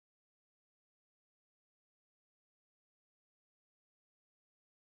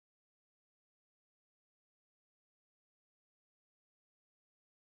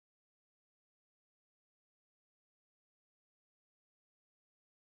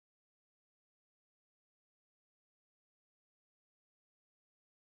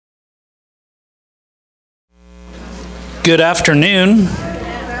Good afternoon.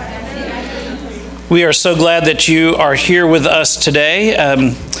 We are so glad that you are here with us today.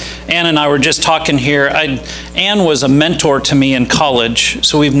 Ann and I were just talking here. Ann was a mentor to me in college,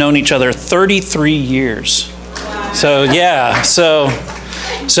 so we've known each other 33 years. So yeah, so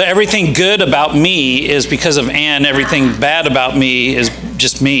everything good about me is because of Ann. Everything bad about me is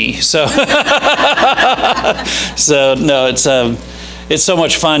just me. So no, it's so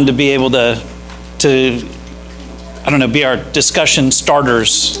much fun to be able to I don't know, be our discussion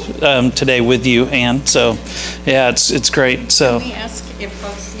starters today with you, Ann. So, yeah, it's great. So, can we ask if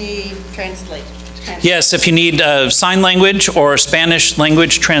folks need translation? Yes, if you need sign language or Spanish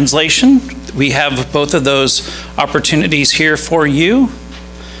language translation, we have both of those opportunities here for you.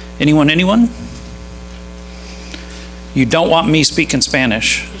 Anyone? You don't want me speaking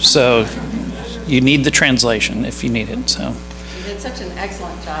Spanish, so you need the translation if you need it. So, you did such an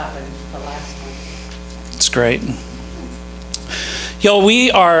excellent job in the last one. It's great. Y'all, we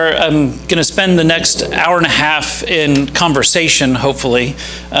are going to spend the next hour and a half in conversation, hopefully.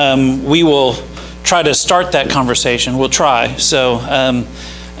 We will try to start that conversation. We'll try. So,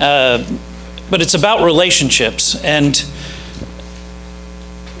 but it's about relationships, and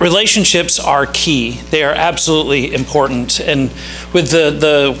relationships are key. They are absolutely important. And with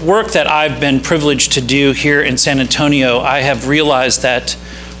the work that I've been privileged to do here in San Antonio, I have realized that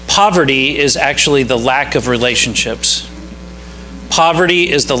poverty is actually the lack of relationships. Poverty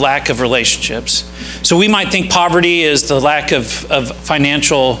is the lack of relationships. So we might think poverty is the lack of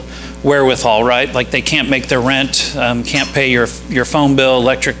financial wherewithal, right? Like they can't make their rent, can't pay your phone bill,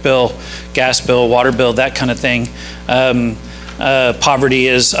 electric bill, gas bill, water bill, that kind of thing. Poverty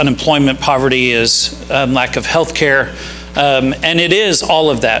is unemployment. Poverty is lack of health care. And it is all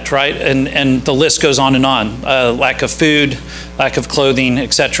of that, right? And the list goes on and on. Lack of food, lack of clothing,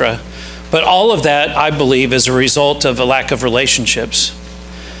 etc. But all of that, I believe, is a result of a lack of relationships.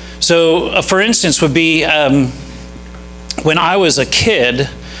 So, for instance, would be when I was a kid,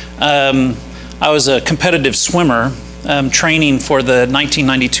 I was a competitive swimmer training for the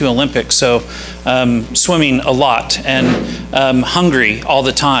 1992 Olympics. So, swimming a lot and hungry all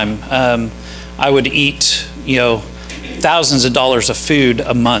the time. I would eat, thousands of dollars of food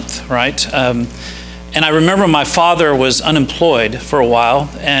a month, right? And I remember my father was unemployed for a while,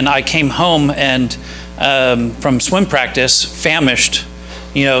 and I came home and from swim practice, famished,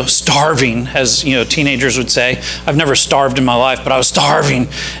 starving, as teenagers would say. I've never starved in my life, but I was starving.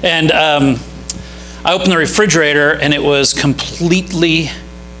 And I opened the refrigerator, and it was completely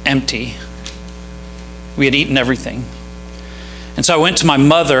empty. We had eaten everything. And so I went to my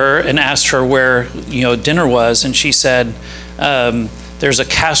mother and asked her where dinner was, and she said, there's a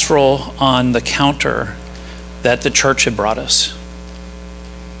casserole on the counter that the church had brought us.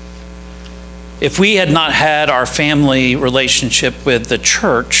 If we had not had our family relationship with the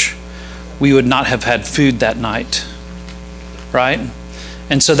church, we would not have had food that night, right?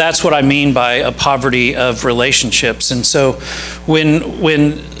 And so that's what I mean by a poverty of relationships. And so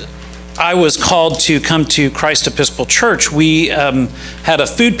when I was called to come to Christ Episcopal Church, we had a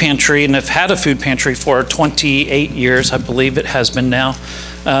food pantry and have had a food pantry for 28 years, I believe it has been now,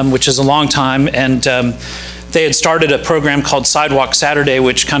 which is a long time. And they had started a program called Sidewalk Saturday,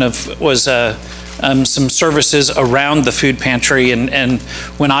 which kind of was some services around the food pantry. And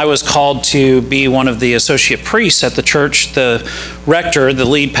when I was called to be one of the associate priests at the church, the rector, the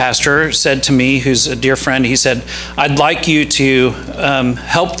lead pastor, said to me, who's a dear friend, he said, I'd like you to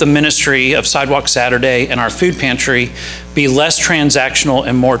help the ministry of Sidewalk Saturday and our food pantry be less transactional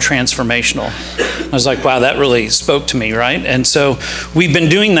and more transformational. I was like, wow, that really spoke to me, right? And so we've been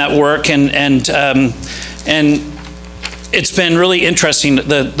doing that work, and it's been really interesting.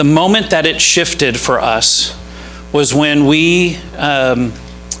 The moment that it shifted for us was when we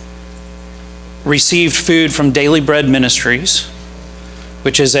received food from Daily Bread Ministries,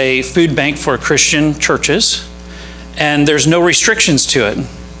 which is a food bank for Christian churches, and there's no restrictions to it.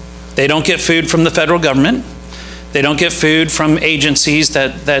 They don't get food from the federal government. They don't get food from agencies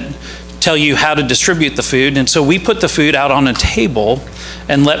that tell you how to distribute the food. And so we put the food out on a table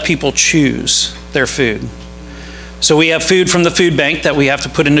and let people choose their food. So we have food from the food bank that we have to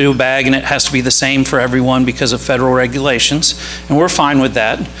put into a bag, and it has to be the same for everyone because of federal regulations. And we're fine with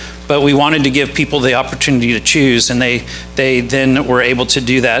that. But we wanted to give people the opportunity to choose, and they then were able to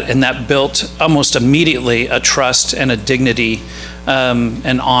do that. And that built almost immediately a trust and a dignity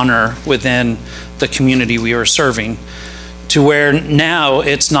and honor within the community we were serving, to where now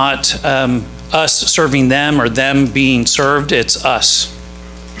it's not us serving them or them being served, it's us.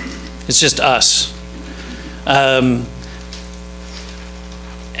 It's just us.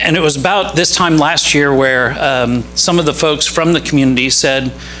 And it was about this time last year where some of the folks from the community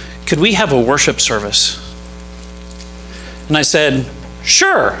said, could we have a worship service? And I said,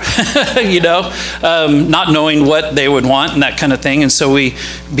 sure, not knowing what they would want and that kind of thing. And so we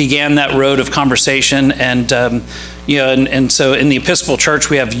began that road of conversation. And, and so in the Episcopal Church,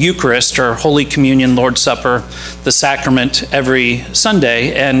 we have Eucharist, or Holy Communion, Lord's Supper, the sacrament every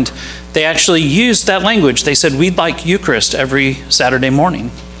Sunday. And they actually used that language. They said, we'd like Eucharist every Saturday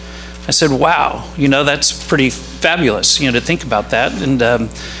morning. I said, wow, that's pretty fabulous, to think about that. And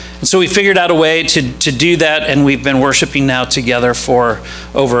so we figured out a way to do that, and we've been worshiping now together for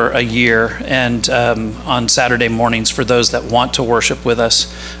over a year, and on Saturday mornings for those that want to worship with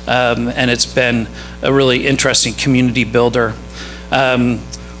us. And it's been a really interesting community builder.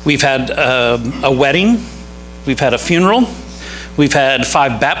 We've had a wedding, we've had a funeral, we've had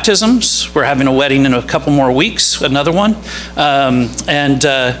 5 baptisms. We're having a wedding in a couple more weeks, another one.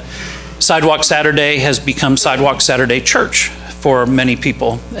 Sidewalk Saturday has become Sidewalk Saturday Church for many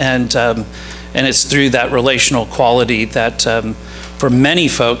people, and it's through that relational quality that for many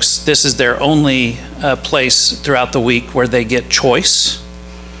folks, this is their only place throughout the week where they get choice.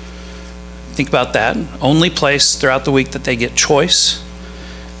 Think about that. Only place throughout the week that they get choice,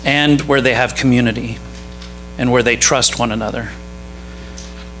 and where they have community, and where they trust one another.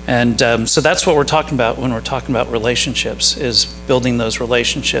 And so that's what we're talking about when we're talking about relationships, is building those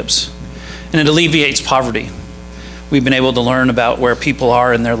relationships. And it alleviates poverty. We've been able to learn about where people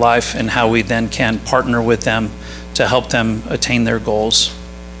are in their life and how we then can partner with them to help them attain their goals,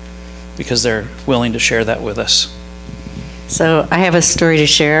 because they're willing to share that with us. So I have a story to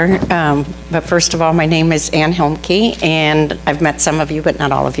share, but first of all, my name is Helmke, and I've met some of you, but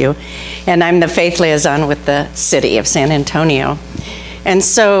not all of you. And I'm the faith liaison with the city of San Antonio. And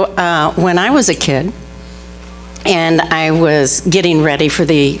so when I was a kid, and I was getting ready for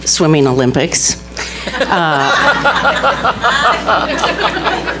the swimming Olympics,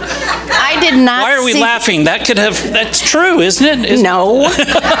 I did not. Why are we laughing? That's true, isn't it? No.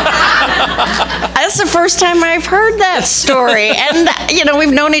 That's the first time I've heard that story. And,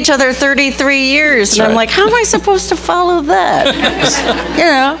 we've known each other 33 years. And I'm like, how am I supposed to follow that?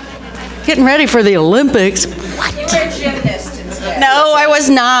 Getting ready for the Olympics. What? You were a gymnast instead. No, I was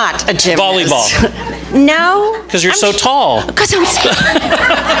not a gymnast. Volleyball. No. Because you're so tall. Because I'm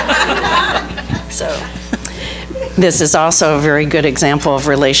so. This is also a very good example of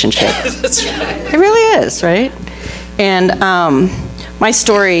relationship. That's right. It really is, right? And my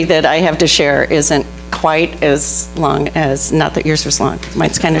story that I have to share isn't quite as long as, not that yours was long,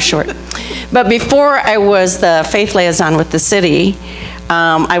 mine's kind of short. But before I was the faith liaison with the city,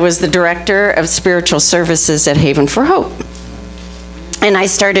 I was the director of spiritual services at Haven for Hope. And I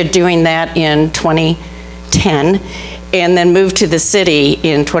started doing that in 2010, and then moved to the city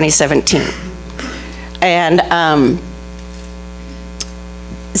in 2017. And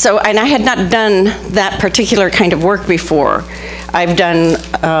and I had not done that particular kind of work before. I've done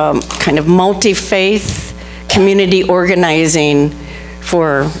kind of multi-faith community organizing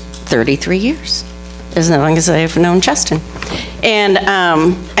for 33 years, as long as I've known Justin.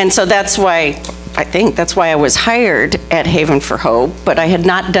 And so that's why, I think that's why I was hired at Haven for Hope, but I had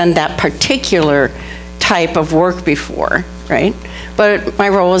not done that particular type of work before, right? But my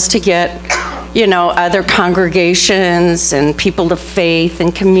role was to get, other congregations and people of faith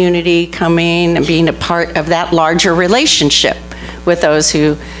and community coming and being a part of that larger relationship with those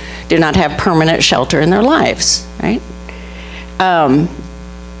who do not have permanent shelter in their lives, right?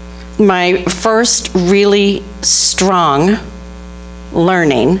 My first really strong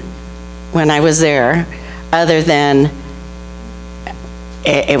learning when I was there, other than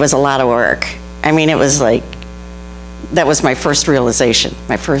it was a lot of work. I mean, it was like, that was my first realization,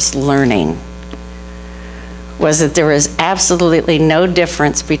 my first learning, was that there was absolutely no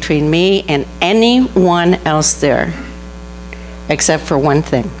difference between me and anyone else there, except for one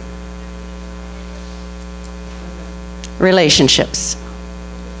thing: relationships.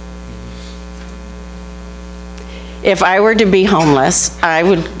 If I were to be homeless, I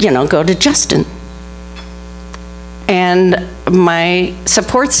would, go to Justin. And my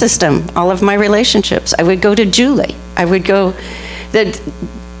support system, all of my relationships, I would go to Julie. I would go,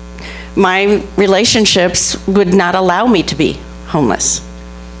 my relationships would not allow me to be homeless,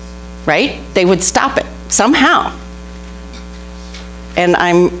 right? They would stop it somehow. And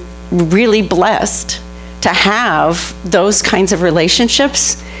I'm really blessed to have those kinds of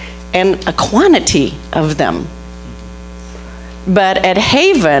relationships and a quantity of them. But at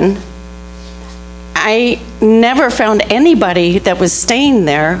Haven, I never found anybody that was staying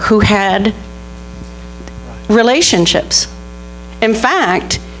there who had relationships. In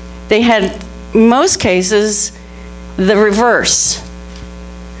fact, They had, most cases, the reverse,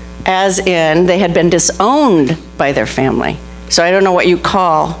 as in they had been disowned by their family. So I don't know what you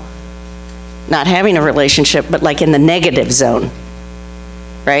call not having a relationship, but like in the negative zone,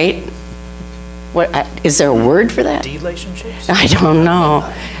 right? What is there a word for that? Relationships? I don't know,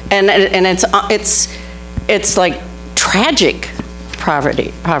 and it's like tragic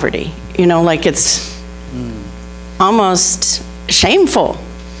poverty. You know, like it's almost shameful.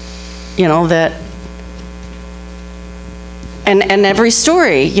 You know that, and every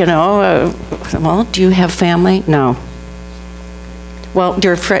story. You know, well, do you have family? No. Well,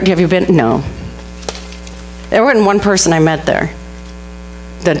 have you been? No. There wasn't one person I met there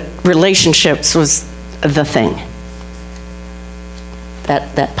that relationships was the thing.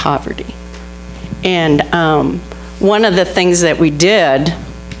 That poverty. And one of the things that we did,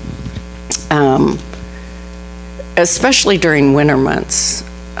 especially during winter months,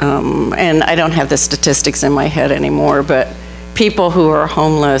 and I don't have the statistics in my head anymore, but people who are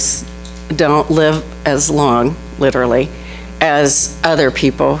homeless don't live as long, literally, as other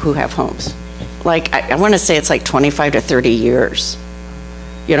people who have homes. Like, I want to say it's like 25 to 30 years.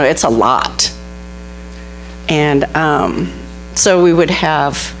 You know, it's a lot. And so I would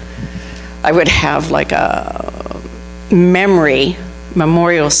have like a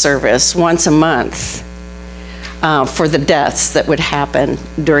memorial service once a month for the deaths that would happen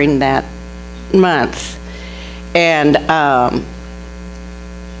during that month. And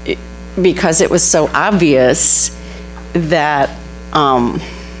because it was so obvious that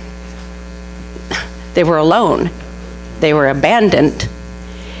they were alone, they were abandoned,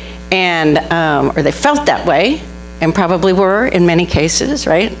 and or they felt that way, and probably were in many cases,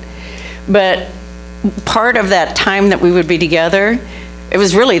 right? But part of that time that we would be together, it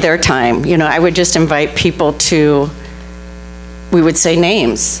was really their time. You know, I would just invite people to, we would say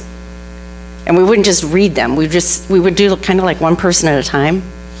names, and we wouldn't just read them. We would do kind of like one person at a time,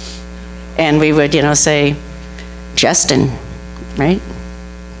 and we would, you know, say, Justin, right?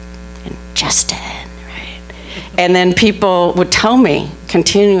 And Justin, right? And then people would tell me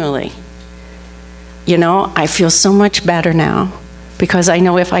continually, you know, I feel so much better now because I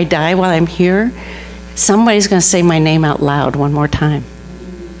know if I die while I'm here, somebody's going to say my name out loud one more time.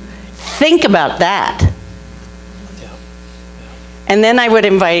 Think about that. And then I would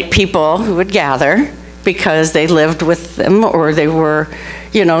invite people who would gather because they lived with them, or they were,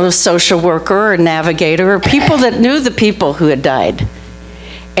 you know, a social worker or navigator, or people that knew the people who had died.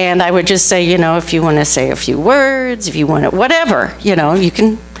 And I would just say, you know, if you want to say a few words, if you want to, whatever, you know, you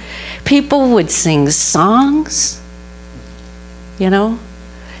can. People would sing songs, you know.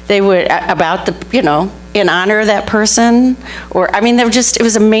 They would, about the, you know, in honor of that person, or, I mean, they were just, it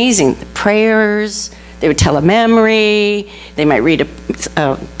was amazing. Prayers, they would tell a memory, they might read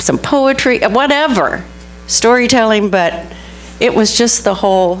some poetry, whatever, storytelling, but it was just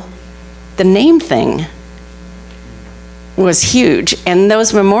the name thing was huge. And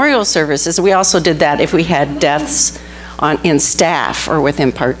those memorial services, we also did that if we had deaths in staff or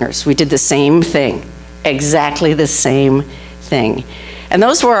within partners. We did the same thing, exactly the same thing. And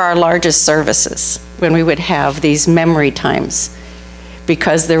those were our largest services, when we would have these memory times,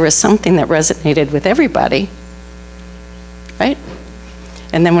 because there was something that resonated with everybody, right?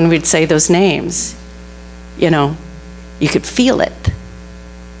 And then when we'd say those names, you know, you could feel it.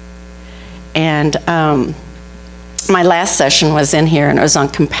 And my last session was in here, and it was on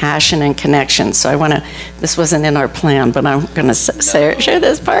compassion and connection. So I want to, this wasn't in our plan, but I'm going to share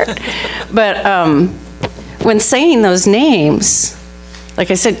this part. But when saying those names,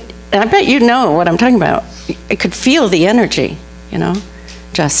 like I said, and I bet you know what I'm talking about. I could feel the energy, you know,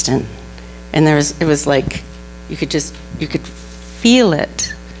 Justin. And it was like, you could feel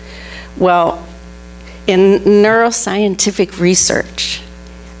it. Well, in neuroscientific research,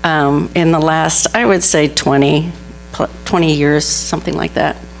 in the last, I would say 20 years, something like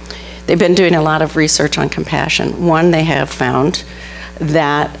that, they've been doing a lot of research on compassion. One, they have found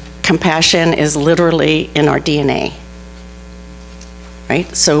that compassion is literally in our DNA, right?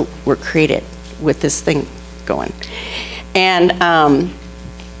 So we're created with this thing going. And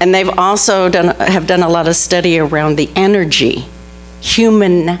they've also have done a lot of study around the energy,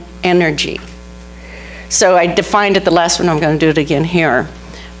 human energy. So I defined it the last one, I'm going to do it again here.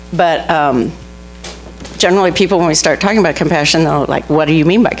 But generally people, when we start talking about compassion, they're like, what do you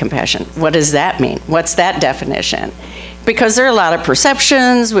mean by compassion? What does that mean? What's that definition? Because there are a lot of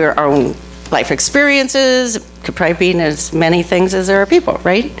perceptions, our own life experiences, could probably be as many things as there are people,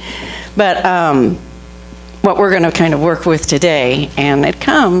 right? But what we're going to kind of work with today, and it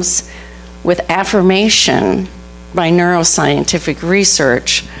comes with affirmation by neuroscientific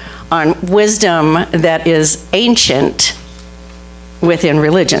research on wisdom that is ancient within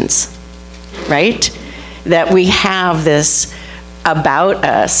religions, right? That we have this about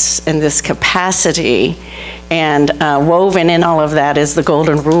us and this capacity, and woven in all of that is the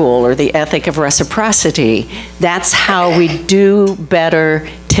golden rule or the ethic of reciprocity. That's how we do better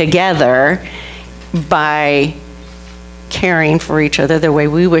together, by caring for each other the way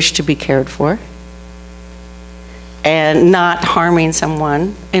we wish to be cared for, and not harming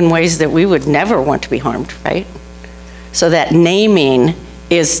someone in ways that we would never want to be harmed, right? So that naming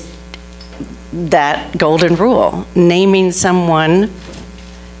is that golden rule, naming someone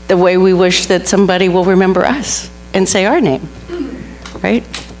the way we wish that somebody will remember us and say our name, right?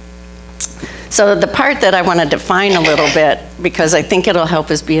 So the part that I want to define a little bit, because I think it'll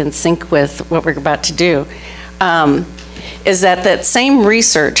help us be in sync with what we're about to do, is that same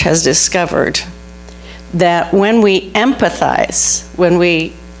research has discovered that when we empathize, when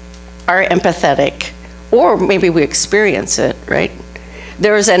we are empathetic, or maybe we experience it, right?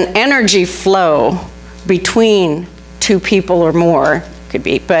 There's an energy flow between two people or more, could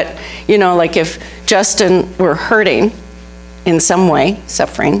be, but you know, like if Justin were hurting in some way,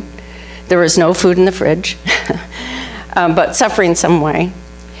 suffering, there was no food in the fridge, but suffering some way,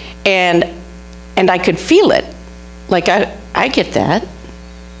 and I could feel it, like I get that,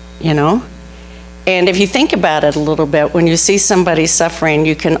 you know? And if you think about it a little bit, when you see somebody suffering,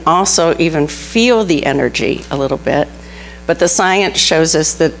 you can also even feel the energy a little bit. But the science shows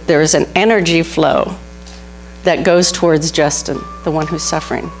us that there's an energy flow that goes towards Justin, the one who's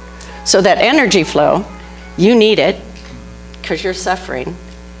suffering. So that energy flow, you need it because you're suffering,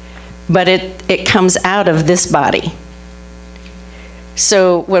 but it comes out of this body.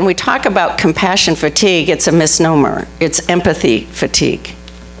 So when we talk about compassion fatigue, it's a misnomer. It's empathy fatigue.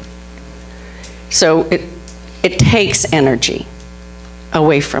 So it takes energy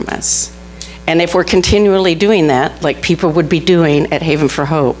away from us. And if we're continually doing that, like people would be doing at Haven for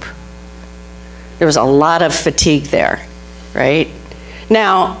Hope, there was a lot of fatigue there, right?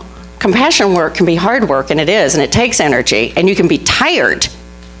 Now, compassion work can be hard work, and it is, and it takes energy, and you can be tired,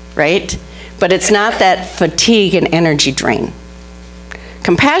 right? But it's not that fatigue and energy drain.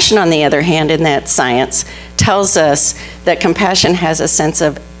 Compassion, on the other hand, in that science, tells us that compassion has a sense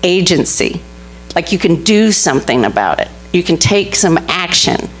of agency. Like you can do something about it. You can take some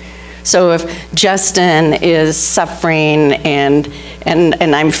action. So if Justin is suffering and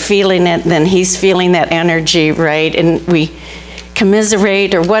I'm feeling it, then he's feeling that energy, right? And we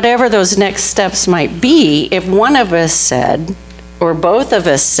commiserate or whatever those next steps might be. If one of us said, or both of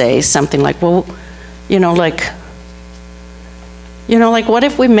us say something like, well, like what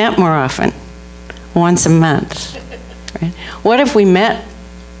if we met more often? Once a month, right? What if we met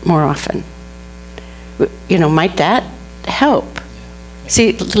more often? Might that help?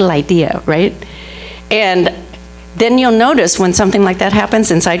 See, little idea, right? And then you'll notice when something like that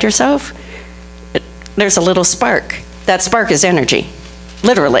happens inside yourself, there's a little spark. That spark is energy,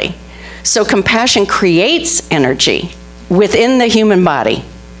 literally. So compassion creates energy within the human body.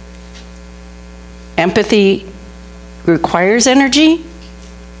 Empathy requires energy.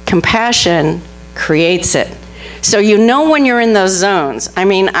 Compassion creates it. So when you're in those zones. I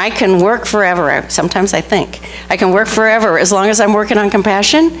mean, I can work forever. Sometimes I think I can work forever as long as I'm working on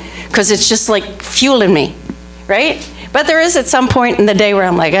compassion, because it's just like fueling me, right? But there is at some point in the day where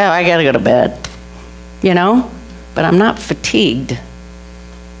I'm like, oh, I gotta go to bed, But I'm not fatigued.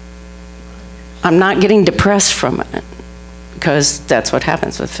 I'm not getting depressed from it, because that's what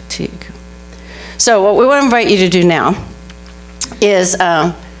happens with fatigue. So what we want to invite you to do now is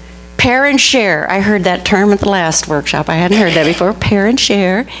pair and share. I heard that term at the last workshop. I hadn't heard that before, pair and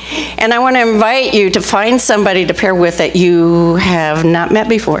share. And I want to invite you to find somebody to pair with that you have not met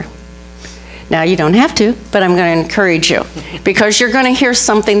before. Now, you don't have to, but I'm going to encourage you, because you're going to hear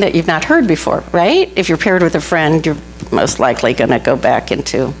something that you've not heard before, right? If you're paired with a friend, you're most likely going to go back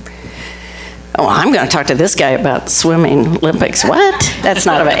into, oh, I'm going to talk to this guy about swimming Olympics. What? That's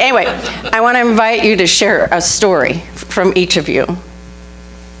not about it. Anyway, I want to invite you to share a story from each of you,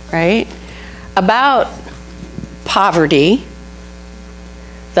 right? About poverty,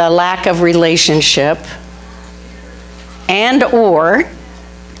 the lack of relationship, and or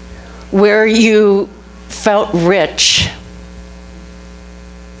where you felt rich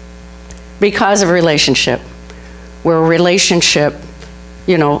because of a relationship, where a relationship,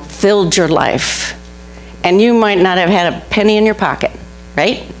 filled your life, and you might not have had a penny in your pocket,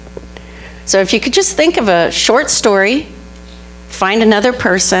 right? So if you could just think of a short story, find another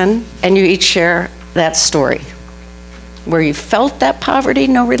person, and you each share that story, where you felt that poverty,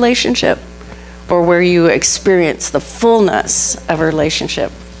 no relationship, or where you experienced the fullness of a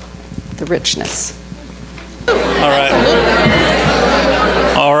relationship. the richness. All right.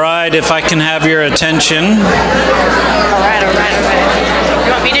 All right, if I can have your attention. All right.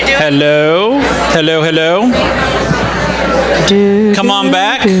 You want me to do it? Hello, hello, hello. Come on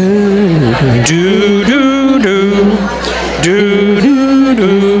back. Do, do, do. Do, do, do,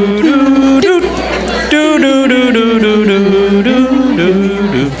 do, do. Do, do, do, do, do, do,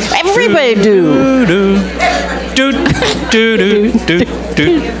 do, do. Everybody do. Do, do, do, do,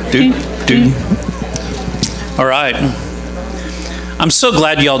 do, do, do. All right. I'm so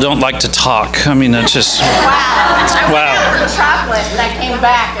glad y'all don't like to talk. I mean, that's just... Wow. I went out for chocolate and I came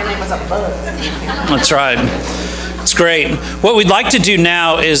back and it was a buzz. That's right. It's great. What we'd like to do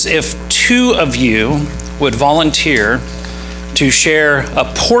now is if two of you would volunteer to share a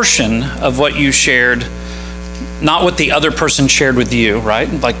portion of what you shared, not what the other person shared with you,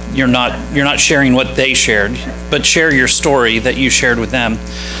 right? Like you're not sharing what they shared, but share your story that you shared with them.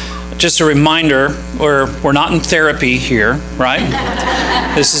 Just a reminder, we're not in therapy here, right?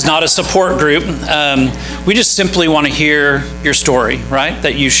 This is not a support group. We just simply want to hear your story, right,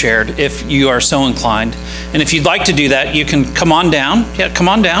 that you shared, if you are so inclined. And if you'd like to do that, you can come on down. Yeah, come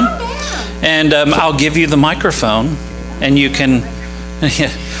on down. And I'll give you the microphone, and you can,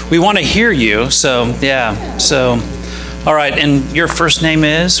 we want to hear you, so yeah, so. All right, and your first name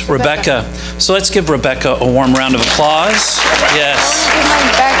is? Rebecca. So let's give Rebecca a warm round of applause. Yes.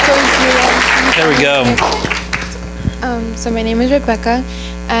 There we go. So my name is Rebecca,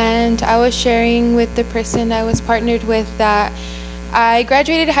 and I was sharing with the person I was partnered with that I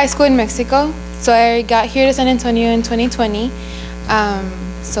graduated high school in Mexico. So I got here to San Antonio in 2020.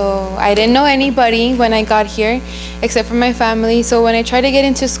 So I didn't know anybody when I got here, except for my family. So when I tried to get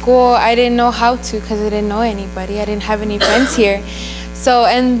into school, I didn't know how to because I didn't know anybody. I didn't have any friends here. So,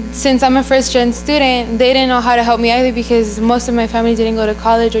 and since I'm a first-gen student, they didn't know how to help me either because most of my family didn't go to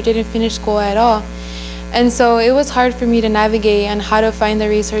college or didn't finish school at all. And so it was hard for me to navigate on how to find the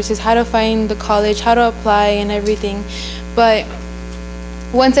resources, how to find the college, how to apply and everything. But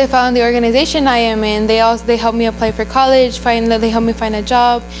once I found the organization I am in, they helped me apply for college, they helped me find a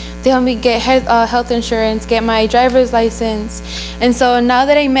job, they helped me get health insurance, get my driver's license. And so now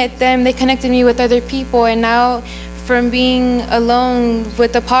that I met them, they connected me with other people, and now from being alone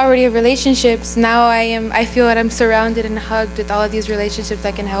with the poverty of relationships, now I feel that I'm surrounded and hugged with all of these relationships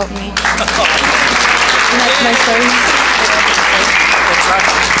that can help me. And that's my story.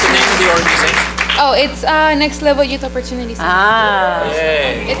 What's the name of the organization? Oh, it's Next Level Youth Opportunity Center. Ah.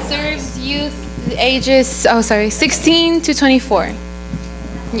 Yay. It serves youth ages, 16 to 24.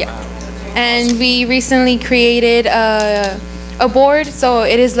 Yeah. And we recently created a board, so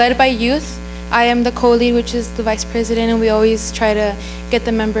it is led by youth. I am the co-lead, which is the vice president, and we always try to get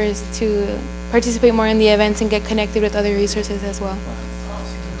the members to participate more in the events and get connected with other resources as well.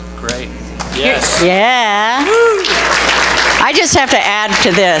 Great. Yes. Yeah. I just have to add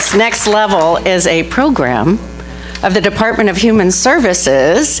to this. Next Level is a program of the Department of Human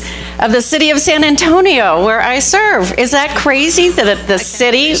Services of the city of San Antonio, where I serve. Is that crazy that the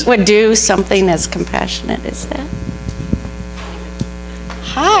city would do something as compassionate as that?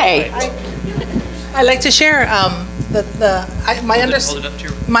 Hi. I'd like to share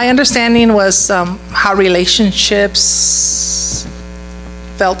my understanding was how relationships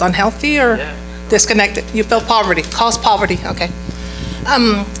felt unhealthy or disconnected. You felt poverty, caused poverty. Okay.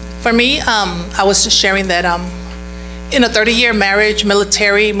 For me, I was just sharing that in a 30-year marriage,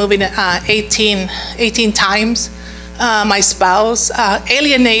 military, moving 18 times, my spouse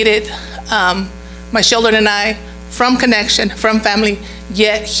alienated my children and I from connection, from family.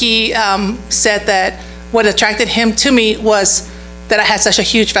 Yet he said that what attracted him to me was that I had such a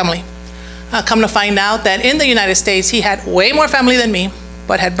huge family. Come to find out that in the United States, he had way more family than me,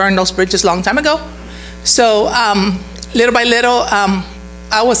 but had burned those bridges a long time ago. So little by little,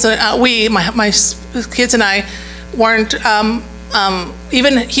 my kids and I weren't,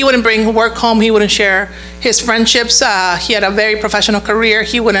 even he wouldn't bring work home, he wouldn't share his friendships. He had a very professional career.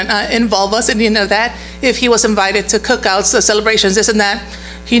 He wouldn't involve us in any of that. If he was invited to cookouts, the celebrations, this and that,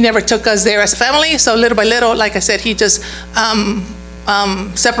 he never took us there as a family. So little by little, like I said, he just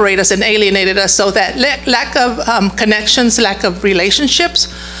separated us and alienated us. So that lack of connections, lack of relationships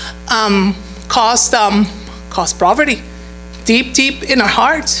caused poverty deep in our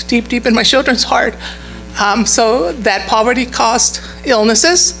hearts, deep in my children's heart. So that poverty caused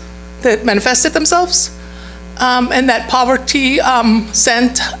illnesses that manifested themselves. And that poverty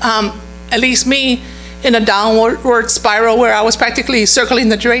sent at least me in a downward spiral where I was practically circling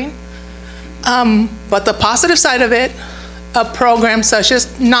the drain. But the positive side of it, a program such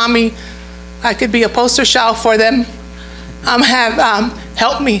as NAMI, I could be a poster child for them, have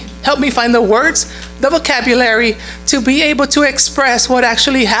help me find the words, the vocabulary to be able to express what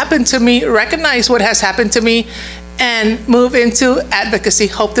actually happened to me, recognize what has happened to me, and move into advocacy.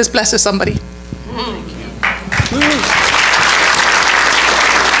 Hope this blesses somebody. Thank you.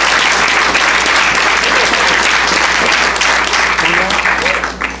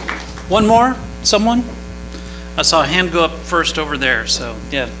 One more? Someone? I saw a hand go up first over there, so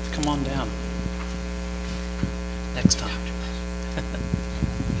yeah, come on down. Next time.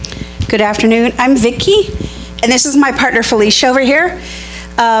 Good afternoon. I'm Vicki, and this is my partner Felicia over here.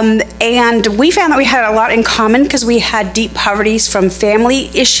 And we found that we had a lot in common because we had deep poverty from family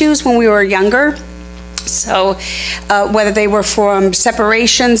issues when we were younger. So whether they were from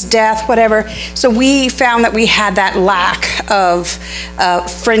separations, death, whatever. So we found that we had that lack of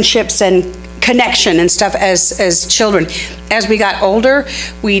friendships and connection and stuff as children. As we got older,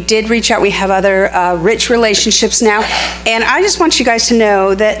 we did reach out. We have other rich relationships now. And I just want you guys to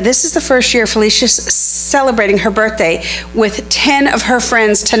know that this is the first year Felicia's celebrating her birthday with 10 of her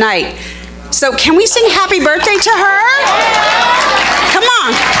friends tonight. So can we sing happy birthday to her? Come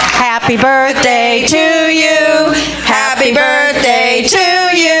on. Happy birthday to you. Happy birthday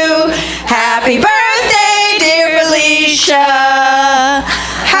to you. Happy birthday, dear Felicia.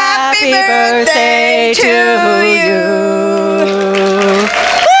 Happy birthday to you.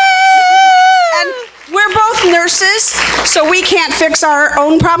 And we're both nurses, so we can't fix our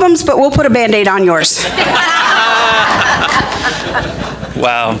own problems, but we'll put a Band-Aid on yours.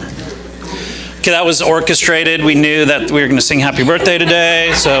 Wow. Okay, that was orchestrated. We knew that we were going to sing happy birthday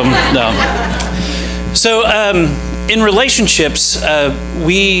today, so no. So in relationships, as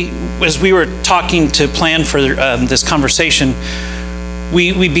we were talking to plan for this conversation,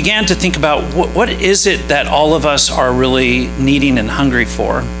 we began to think about what is it that all of us are really needing and hungry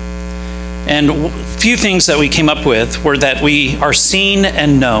for. And a few things that we came up with were that we are seen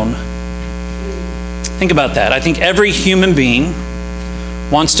and known. Think about that. I think every human being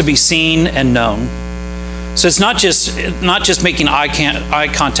wants to be seen and known. So it's not just making eye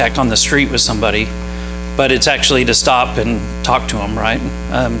contact on the street with somebody, but it's actually to stop and talk to them, right?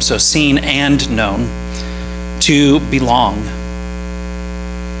 So seen and known, to belong.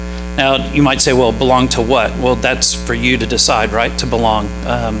 Now you might say, well, belong to what? Well, that's for you to decide, right? To belong,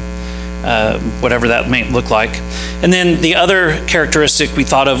 whatever that may look like. And then the other characteristic we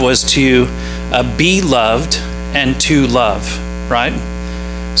thought of was to be loved and to love, right?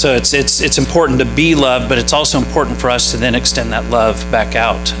 So it's important to be loved, but it's also important for us to then extend that love back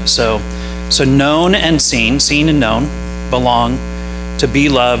out. So known and seen and known, belong, to be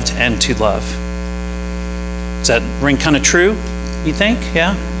loved and to love. Does that ring kind of true, you think?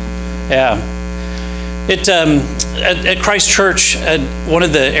 Yeah? Yeah. At Christ Church, one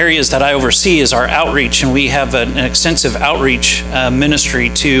of the areas that I oversee is our outreach, and we have an extensive outreach ministry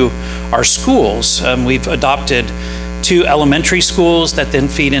to our schools. We've adopted 2 elementary schools that then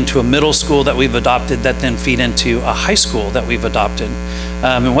feed into a middle school that we've adopted that then feed into a high school that we've adopted.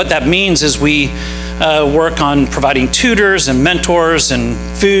 And what that means is we work on providing tutors and mentors and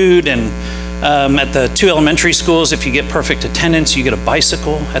food, and at the 2 elementary schools, if you get perfect attendance, you get a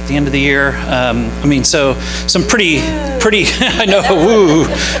bicycle at the end of the year. I mean, so some pretty, I know,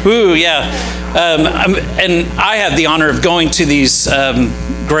 woo, yeah. And I have the honor of going to these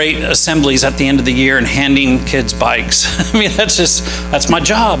great assemblies at the end of the year and handing kids bikes. I mean, that's my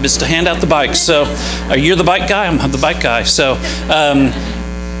job, is to hand out the bikes. So you're the bike guy, I'm the bike guy. So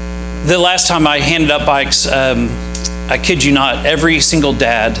the last time I handed out bikes, I kid you not, every single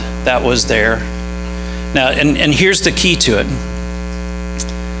dad that was there. Now, and here's the key to it.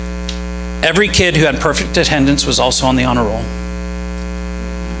 Every kid who had perfect attendance was also on the honor roll.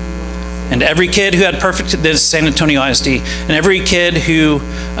 And every kid who had perfect, this is San Antonio ISD, and every kid who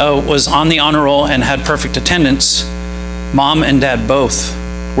was on the honor roll and had perfect attendance, mom and dad both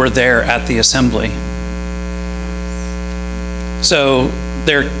were there at the assembly. So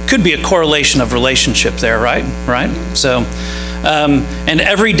there could be a correlation of relationship there, right? So, and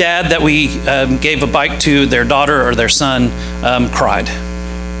every dad that we gave a bike to, their daughter or their son, cried.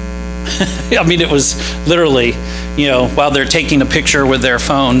 I mean, it was literally, while they're taking a picture with their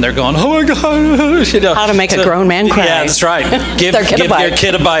phone, they're going, oh my God. How to make a grown man cry. Yeah, that's right. Give your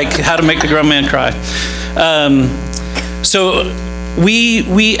kid a bike, how to make the grown man cry. So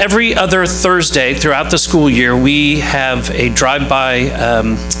we every other Thursday throughout the school year, we have a drive-by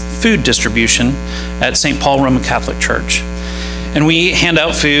food distribution at St. Paul Roman Catholic Church. And we hand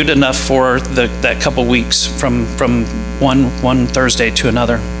out food enough for that couple weeks from one Thursday to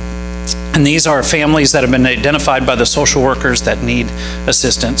another. And these are families that have been identified by the social workers that need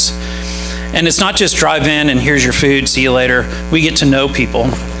assistance. And it's not just drive in and here's your food, see you later. We get to know people.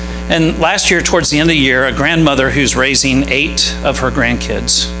 And last year, towards the end of the year, a grandmother who's raising 8 of her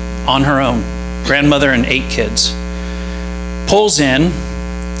grandkids on her own, grandmother and 8 kids, pulls in,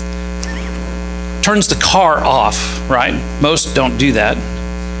 turns the car off, right? Most don't do that.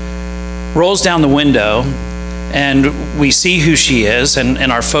 Rolls down the window, and we see who she is, and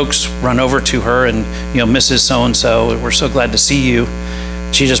our folks run over to her and, Mrs. So-and-so, we're so glad to see you.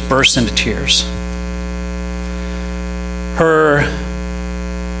 She just bursts into tears. Her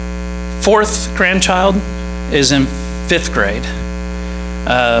 4th grandchild is in 5th grade.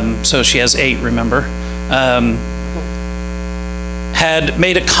 So she has 8, remember? Had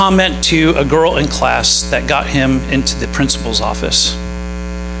made a comment to a girl in class that got him into the principal's office.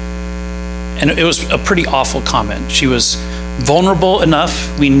 And it was a pretty awful comment. She was vulnerable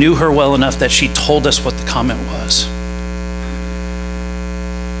enough, we knew her well enough that she told us what the comment was.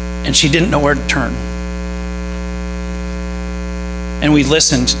 And she didn't know where to turn. And we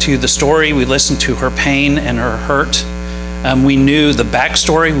listened to the story, we listened to her pain and her hurt. We knew the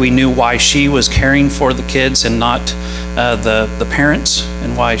backstory, we knew why she was caring for the kids and not the parents,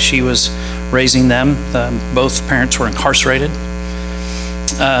 and why she was raising them. Both parents were incarcerated.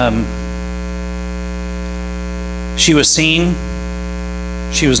 She was seen,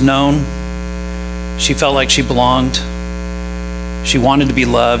 she was known, she felt like she belonged, she wanted to be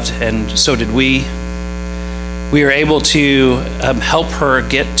loved, and so did we. We were able to help her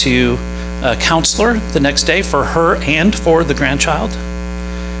get to a counselor the next day for her and for the grandchild.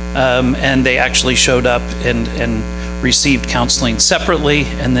 And they actually showed up and received counseling separately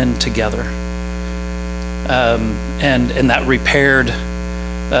and then together. And that repaired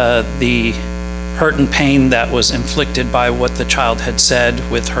the hurt and pain that was inflicted by what the child had said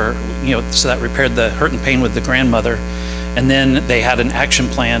with her, so that repaired the hurt and pain with the grandmother. And then they had an action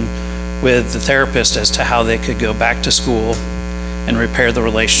plan with the therapist as to how they could go back to school and repair the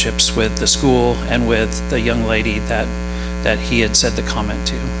relationships with the school and with the young lady that he had said the comment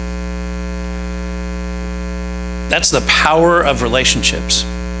to. That's the power of relationships.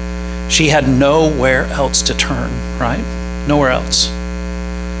 She had nowhere else to turn, right? Nowhere else.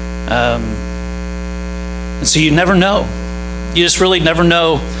 And so you never know. You just really never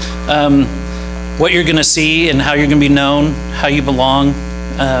know what you're going to see and how you're going to be known, how you belong,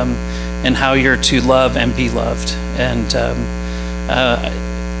 and how you're to love and be loved. And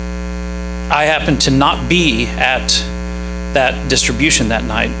I happened to not be at that distribution that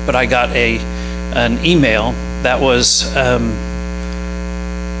night, but I got an email that was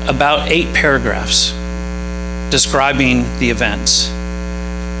about 8 paragraphs describing the events,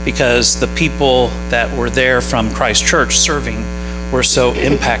 because the people that were there from Christ Church serving were so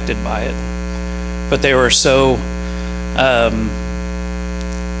impacted by it. But they were so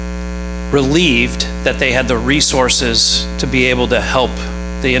relieved that they had the resources to be able to help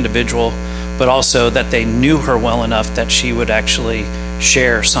the individual, but also that they knew her well enough that she would actually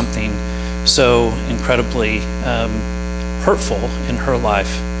share something so incredibly hurtful in her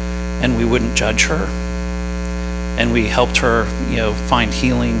life, and we wouldn't judge her. And we helped her, find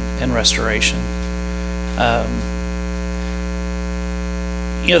healing and restoration.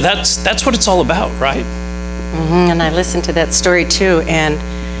 That's what it's all about, right? Mm-hmm. And I listened to that story too, and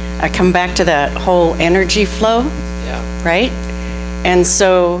I come back to that whole energy flow, right? And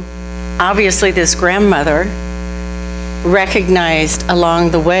so obviously this grandmother recognized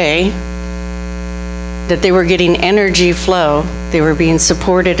along the way that they were getting energy flow, they were being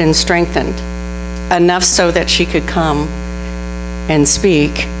supported and strengthened, enough so that she could come and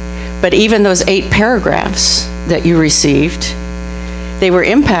speak. But even those 8 paragraphs that you received, they were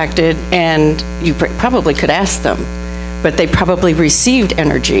impacted, and you probably could ask them, but they probably received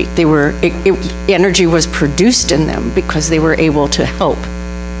energy. Energy was produced in them because they were able to help,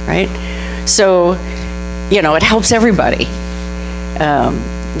 right? So, it helps everybody.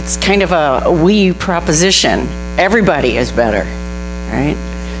 It's kind of a we proposition. Everybody is better, right?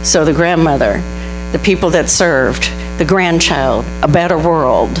 So the grandmother, the people that served, the grandchild, a better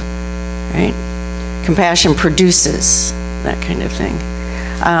world, right? Compassion produces that kind of thing.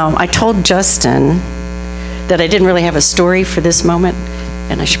 I told Justin that I didn't really have a story for this moment,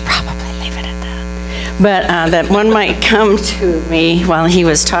 and I should probably leave it at that. But that one might come to me while he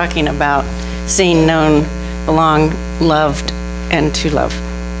was talking about seen, known, belong, loved, and to love.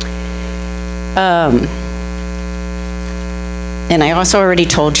 And I also already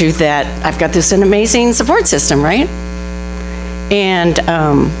told you that I've got this an amazing support system, right? And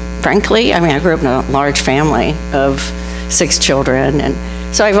frankly, I grew up in a large family of 6 children, and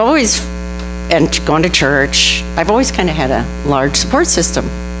so I've always, and gone to church, I've always kind of had a large support system.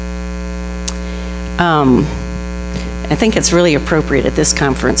 I think it's really appropriate at this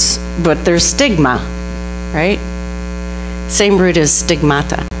conference, but there's stigma, right? Same root as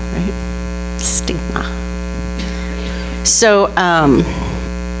stigmata, right? Stigma. So, a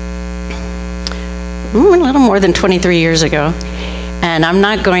little more than 23 years ago, and I'm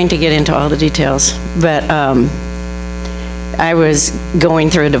not going to get into all the details, but I was going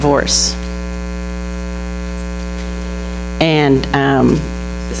through a divorce. And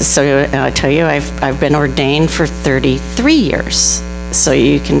so I tell you, I've been ordained for 33 years. So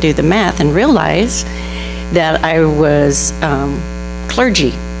you can do the math and realize that I was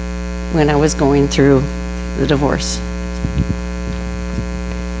clergy when I was going through the divorce.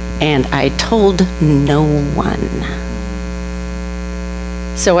 And I told no one.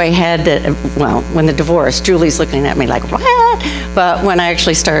 So I had to, well, when the divorce, Julie's looking at me like, what? But when I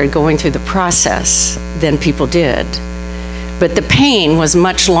actually started going through the process, then people did. But the pain was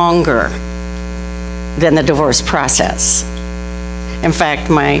much longer than the divorce process. In fact,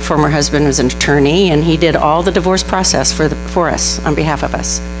 my former husband was an attorney, and he did all the divorce process for us, on behalf of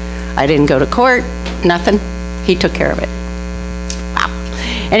us. I didn't go to court, nothing. He took care of it. Wow.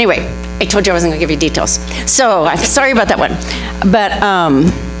 Anyway, I told you I wasn't going to give you details. So I'm sorry about that one. But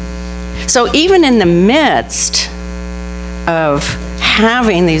so even in the midst of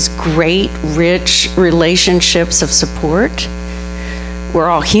having these great, rich relationships of support, we're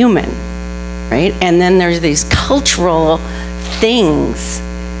all human, right? And then there's these cultural things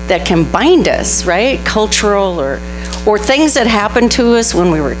that can bind us, right? Cultural or things that happened to us when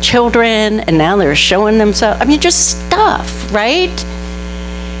we were children and now they're showing themselves. I mean, just stuff, right?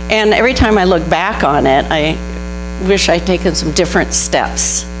 And every time I look back on it, I wish I'd taken some different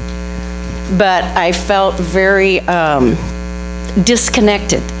steps. But I felt very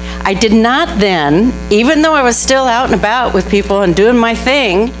disconnected. I did not then, even though I was still out and about with people and doing my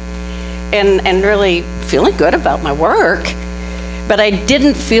thing and really feeling good about my work, but I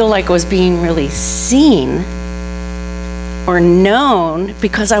didn't feel like I was being really seen or known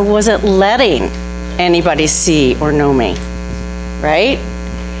because I wasn't letting anybody see or know me, right?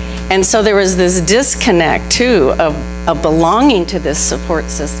 And so there was this disconnect too of belonging to this support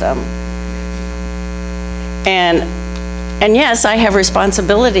system. And yes, I have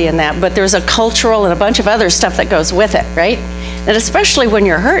responsibility in that, but there's a cultural and a bunch of other stuff that goes with it, right? And especially when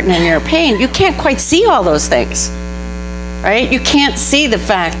you're hurting and you're in pain, you can't quite see all those things, right? You can't see the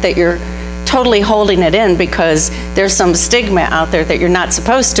fact that you're totally holding it in because there's some stigma out there that you're not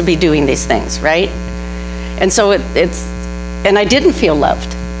supposed to be doing these things, right? And so and I didn't feel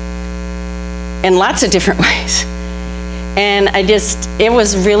loved in lots of different ways. And it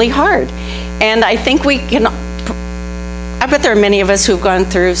was really hard. And I think I bet there are many of us who've gone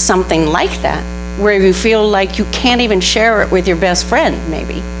through something like that, where you feel like you can't even share it with your best friend,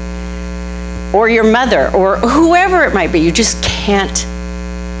 maybe, or your mother, or whoever it might be. You just can't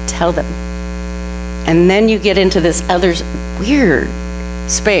tell them. And then you get into this other weird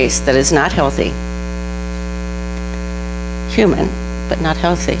space that is not healthy. Human, but not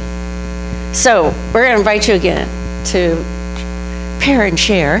healthy. So we're going to invite you again to pair and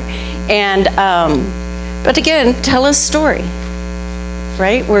share. And but again, tell a story,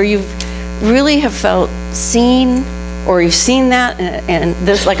 right? Where you really have felt seen, or you've seen that, and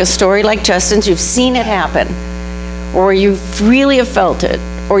this, like a story like Justin's, you've seen it happen, or you really have felt it,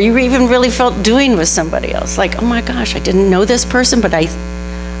 or you even really felt doing with somebody else. Like, oh my gosh, I didn't know this person, but I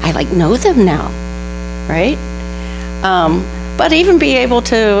like know them now, right? But even be able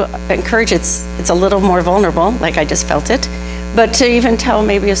to encourage, it's a little more vulnerable, like I just felt it, but to even tell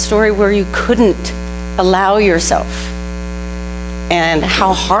maybe a story where you couldn't allow yourself, and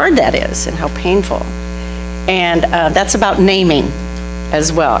how hard that is and how painful. And that's about naming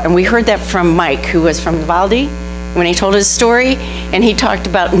as well. And we heard that from Mike, who was from Valdi, when he told his story, and he talked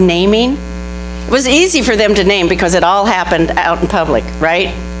about naming. It was easy for them to name because it all happened out in public,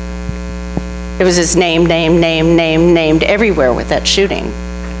 right? It was just named everywhere with that shooting.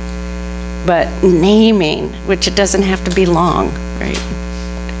 But naming, which it doesn't have to be long, right?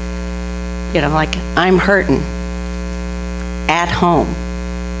 You know, like, I'm hurting at home.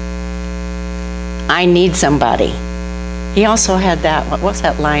 I need somebody. He also had that, what was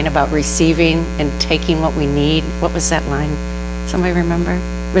that line about receiving and taking what we need? What was that line? Somebody remember?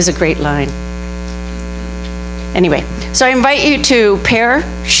 It was a great line. Anyway, so I invite you to pair,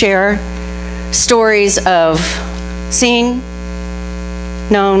 share stories of seen,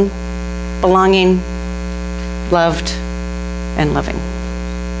 known, belonging, loved, and loving.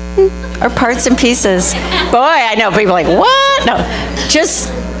 Or parts and pieces. Boy, I know people are like, what? No,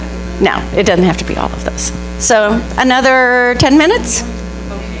 it doesn't have to be all of those. So another 10 minutes?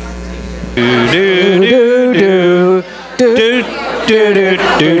 No,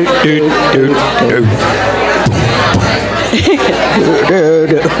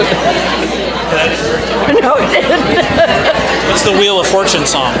 it didn't. What's the Wheel of Fortune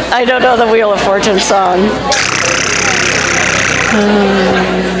song? I don't know the Wheel of Fortune song.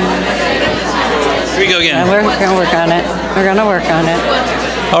 Here we go again. We're gonna work on it. We're gonna work on it.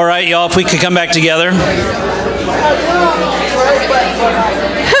 All right, y'all, if we could come back together.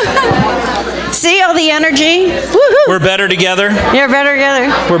 See all the energy? Woohoo! We're better together. You're better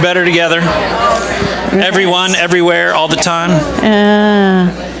together. We're better together. Everyone, everywhere, all the time.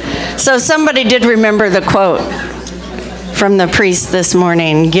 So somebody did remember the quote from the priest this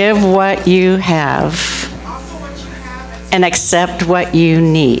morning. Give what you have and accept what you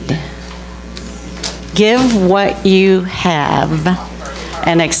need. Give what you have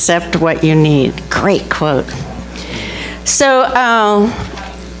and accept what you need. Great quote. So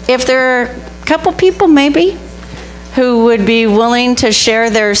if there are a couple people maybe who would be willing to share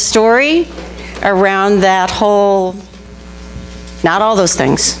their story around that whole, not all those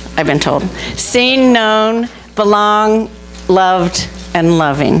things, I've been told. Seen, known, belong, loved, and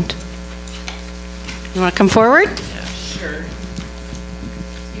loving. You want to come forward? Yeah, sure.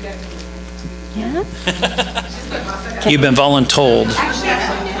 Yeah? You've been voluntold.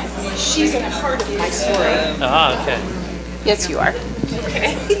 She's a part of my story. Ah, okay. Yes, you are.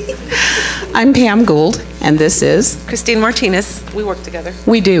 Okay. I'm Pam Gould, and this is Christine Martinez. We work together.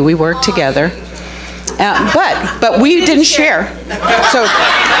 We do. We work together. But we didn't share.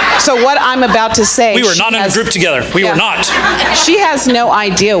 So what I'm about to say. We were not in a group together. We were not. She has no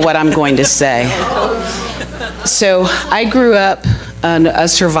idea what I'm going to say. So I grew up a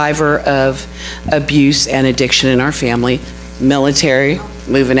survivor of abuse and addiction in our family. Military,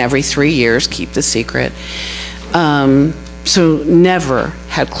 moving every 3 years, keep the secret. So never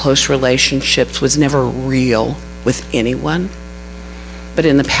had close relationships, was never real with anyone. But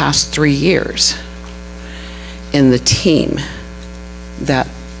in the past 3 years, in the team that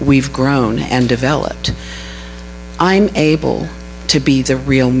we've grown and developed, I'm able to be the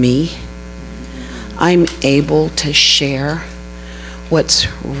real me. I'm able to share what's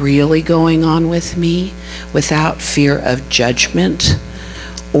really going on with me without fear of judgment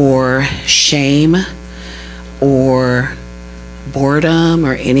or shame or boredom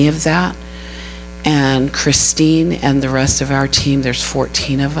or any of that. And Christine and the rest of our team, there's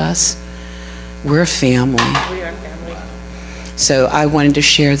 14 of us, we're a family. We are a family. So I wanted to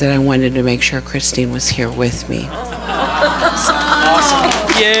share that. I wanted to make sure Christine was here with me. Awesome.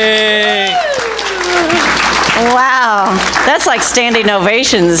 Yay! Wow, that's like standing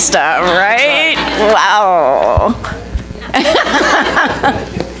ovation stuff, right? Wow.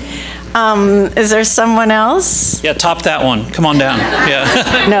 Is there someone else? Yeah, top that one. Come on down.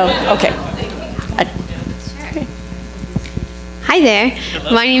 Yeah. No, okay. Hi there,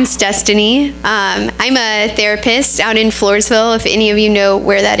 my name's Destiny. I'm a therapist out in Floresville, if any of you know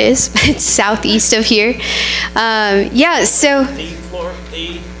where that is. It's southeast of here. Yeah, so...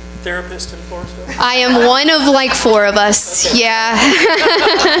 The therapist in Floresville? I am one of like 4 of us, yeah.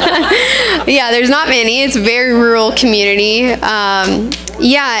 Yeah, there's not many. It's a very rural community.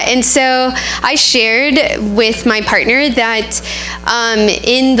 Yeah, and so I shared with my partner that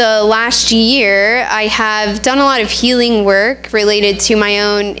in the last year, I have done a lot of healing work related to my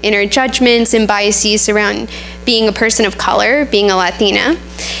own inner judgments and biases around being a person of color, being a Latina.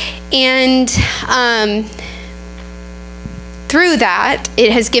 And through that,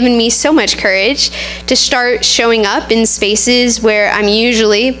 it has given me so much courage to start showing up in spaces where I'm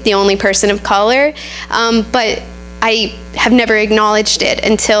usually the only person of color, but I have never acknowledged it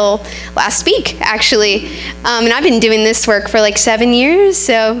until last week, actually. And I've been doing this work for like 7 years,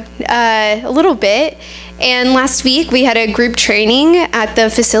 so a little bit. And last week, we had a group training at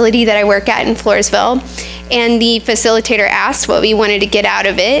the facility that I work at in Floresville. And the facilitator asked what we wanted to get out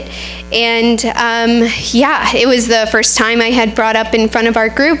of it. And yeah, it was the first time I had brought up in front of our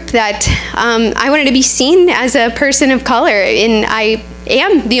group that I wanted to be seen as a person of color. And I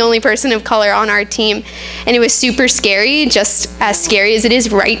am the only person of color on our team. And it was super scary, just as scary as it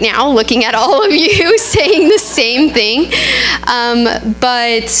is right now, looking at all of you saying the same thing.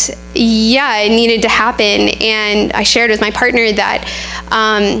 But yeah, it needed to happen. And I shared with my partner that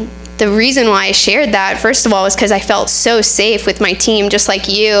the reason why I shared that, first of all, was because I felt so safe with my team, just like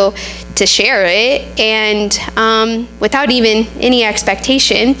you, to share it. And without even any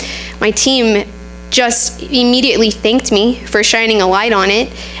expectation, my team just immediately thanked me for shining a light on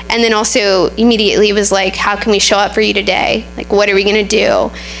it. And then also immediately was like, how can we show up for you today? Like, what are we gonna do?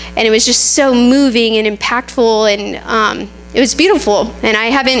 And it was just so moving and impactful. And it was beautiful, and I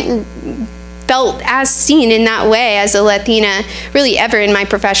haven't felt as seen in that way as a Latina really ever in my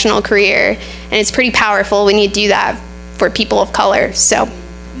professional career. And it's pretty powerful when you do that for people of color. So.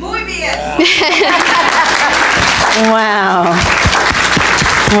 Muy bien. Wow.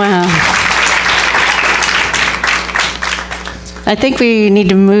 Wow. I think we need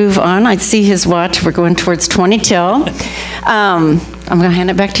to move on. I see his watch. We're going towards 20 till. I'm going to hand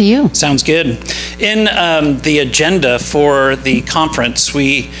it back to you. Sounds good. In the agenda for the conference,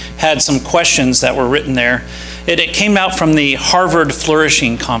 we had some questions that were written there. It came out from the Harvard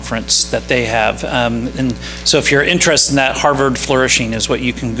Flourishing Conference that they have. And so if you're interested in that, Harvard Flourishing is what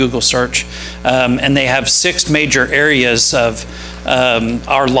you can Google search. And they have 6 major areas of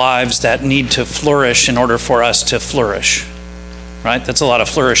our lives that need to flourish in order for us to flourish. Right? That's a lot of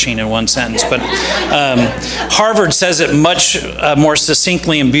flourishing in one sentence. But Harvard says it much more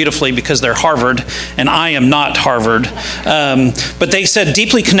succinctly and beautifully because they're Harvard, and I am not Harvard. But they said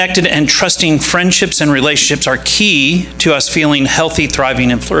deeply connected and trusting friendships and relationships are key to us feeling healthy,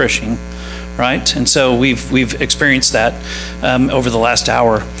 thriving, and flourishing. Right? And so we've experienced that over the last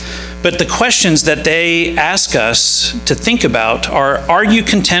hour. But the questions that they ask us to think about are you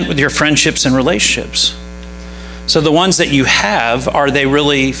content with your friendships and relationships? So the ones that you have, are they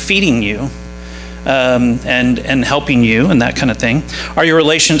really feeding you and helping you and that kind of thing? Are your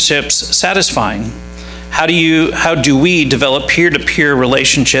relationships satisfying? How do we develop peer-to-peer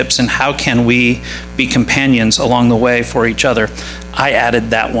relationships, and how can we be companions along the way for each other? I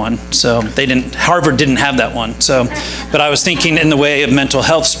added that one, so Harvard didn't have that one. So, but I was thinking in the way of mental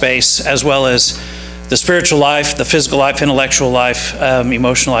health space, as well as the spiritual life, the physical life, intellectual life,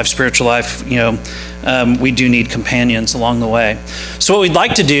 emotional life, spiritual life, we do need companions along the way. So what we'd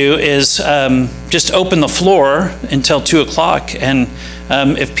like to do is just open the floor until 2 o'clock, and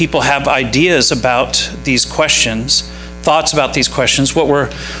if people have ideas about these questions, thoughts about these questions, what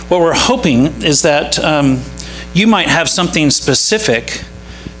we're hoping is that you might have something specific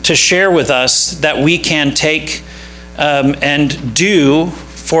to share with us that we can take and do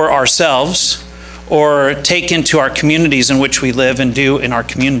for ourselves, or take into our communities in which we live and do in our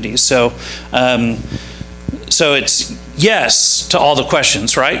communities. So, so it's yes to all the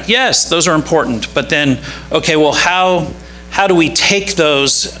questions, right? Yes, those are important. But then, okay, well, how do we take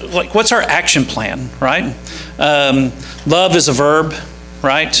those? Like, what's our action plan, right? Love is a verb,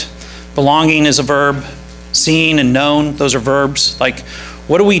 right? Belonging is a verb. Seen and known, those are verbs. Like,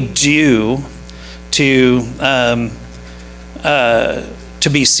 what do we do to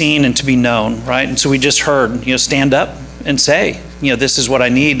be seen and to be known, right? And so we just heard, stand up and say, this is what I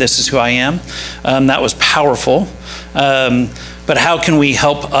need, this is who I am. That was powerful. But how can we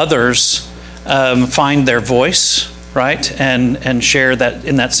help others find their voice, right? And share that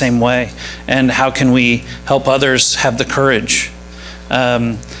in that same way? And how can we help others have the courage?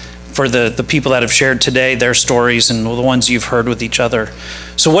 For the people that have shared today, their stories and the ones you've heard with each other.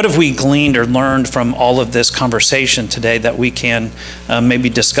 So what have we gleaned or learned from all of this conversation today that we can maybe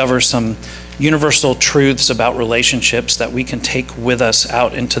discover some universal truths about relationships that we can take with us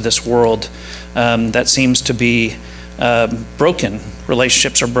out into this world that seems to be broken?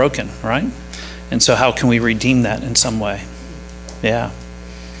 Relationships are broken, right? And so how can we redeem that in some way? Yeah.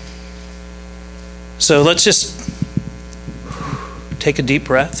 So let's just take a deep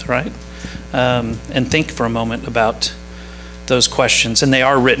breath, right? And think for a moment about those questions. And they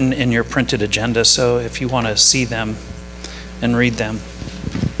are written in your printed agenda, so if you want to see them and read them.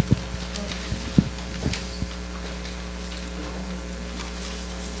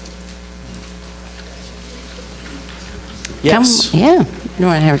 Yes. Yeah. You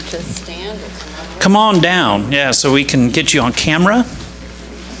want to have to stand? Come on down. Yeah, so we can get you on camera.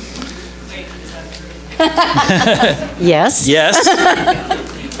 Yes. Yes.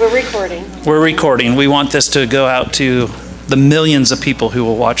 We're recording. We're recording. We want this to go out to the millions of people who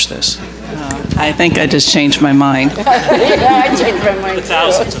will watch this. I think I just changed my mind. Yeah, I changed my mind.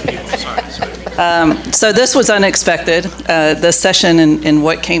 Thousands of people. Sorry. So this was unexpected, the session and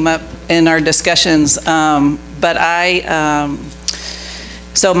what came up in our discussions.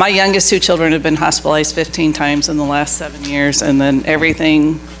 So my youngest 2 children have been hospitalized 15 times in the last 7 years, and then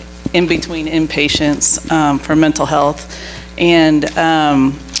everything in between inpatients for mental health. And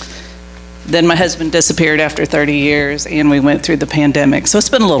then my husband disappeared after 30 years, and we went through the pandemic. So it's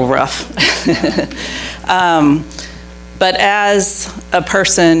been a little rough. But as a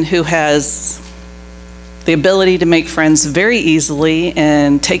person who has the ability to make friends very easily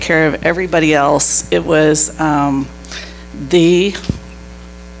and take care of everybody else, it was the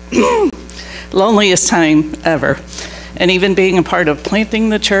loneliest time ever. And even being a part of planting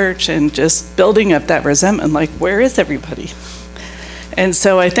the church and just building up that resentment, like, where is everybody? And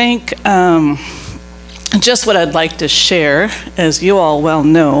so I think just what I'd like to share, as you all well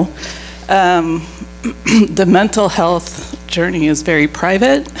know, the mental health journey is very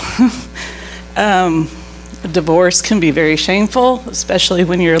private. Divorce can be very shameful, especially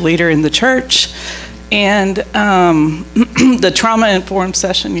when you're a leader in the church. And the trauma-informed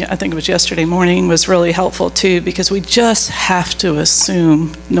session, I think it was yesterday morning, was really helpful too, because we just have to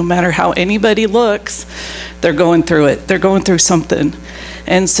assume, no matter how anybody looks, they're going through it. They're going through something.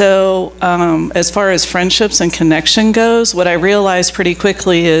 And so as far as friendships and connection goes, what I realized pretty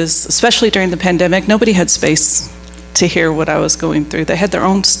quickly is, especially during the pandemic, nobody had space to hear what I was going through. They had their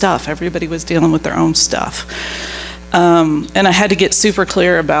own stuff. Everybody was dealing with their own stuff. And I had to get super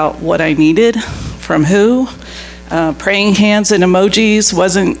clear about what I needed from who. Praying hands and emojis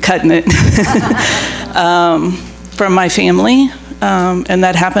wasn't cutting it. From my family. And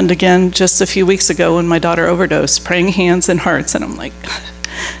that happened again just a few weeks ago when my daughter overdosed. Praying hands and hearts. And I'm like,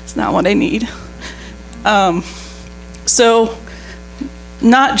 it's not what I need. So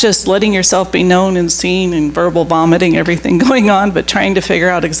not just letting yourself be known and seen and verbal vomiting everything going on, but trying to figure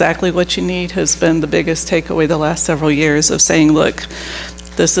out exactly what you need has been the biggest takeaway the last several years, of saying, look,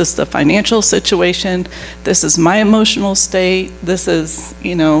 this is the financial situation, this is my emotional state, this is,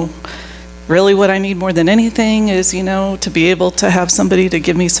 you know, really what I need more than anything is, you know, to be able to have somebody to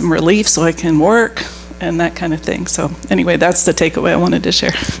give me some relief so I can work and that kind of thing. So anyway, that's the takeaway I wanted to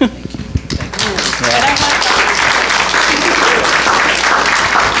share.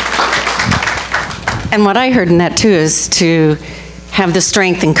 And what I heard in that too is to have the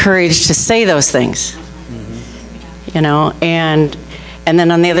strength and courage to say those things, you know, and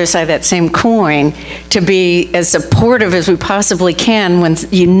then on the other side of that same coin, to be as supportive as we possibly can when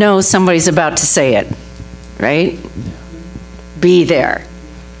you know somebody's about to say it, right? Be there.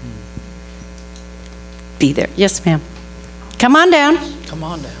 Be there. Yes, ma'am. Come on down. Come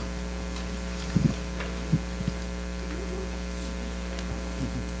on down.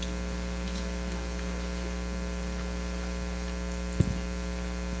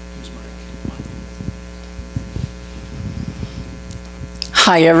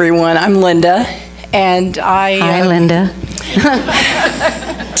 Hi, everyone. I'm Linda, and Hi, Linda.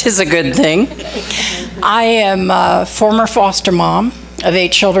 Tis a good thing. I am a former foster mom of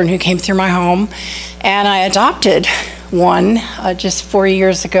 8 children who came through my home, and I adopted one just 4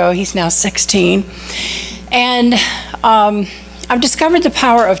 years ago. He's now 16. And I've discovered the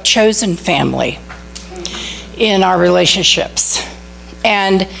power of chosen family in our relationships.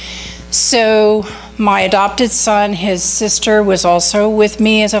 And so my adopted son, his sister was also with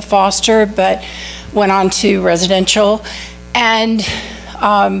me as a foster, but went on to residential. And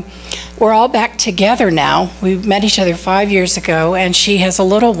we're all back together now. We met each other 5 years ago, and she has a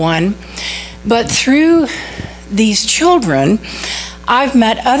little one. But through these children, I've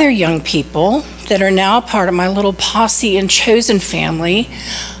met other young people that are now part of my little posse and chosen family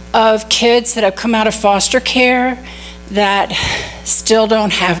of kids that have come out of foster care that still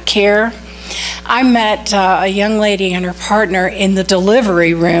don't have care. I met a young lady and her partner in the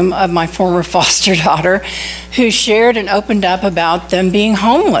delivery room of my former foster daughter, who shared and opened up about them being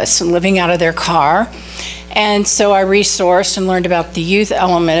homeless and living out of their car. And so I resourced and learned about the youth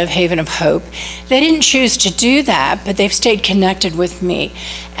element of Haven of Hope. They didn't choose to do that, but they've stayed connected with me.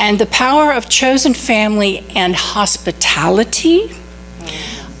 And the power of chosen family and hospitality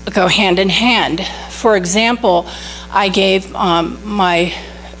go hand in hand. For example, I gave my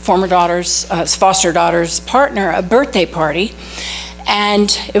former daughter's, foster daughter's partner a birthday party,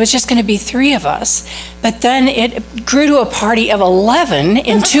 and it was just going to be 3 of us. But then it grew to a party of 11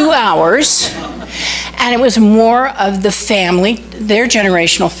 in 2 hours, and it was more of the family, their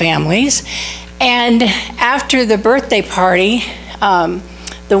generational families. And after the birthday party,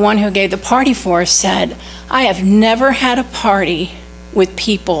 the one who gave the party for us said, I have never had a party with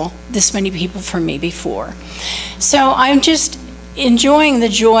people, this many people for me before. So I'm just enjoying the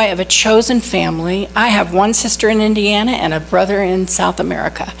joy of a chosen family. I have one sister in Indiana and a brother in South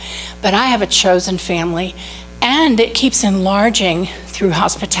America, but I have a chosen family, and it keeps enlarging through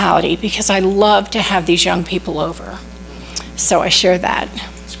hospitality because I love to have these young people over. So I share that.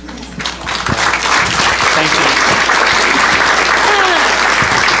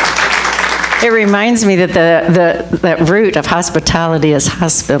 It reminds me that that root of hospitality is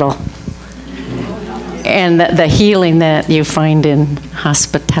hospital. And the healing that you find in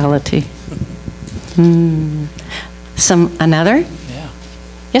hospitality. Another? Yeah.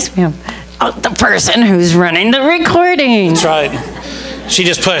 Yes, ma'am. Oh, the person who's running the recording. That's right. She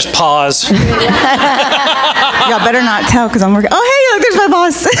just pushed pause. Y'all better not tell because I'm working. Oh, hey, look, there's my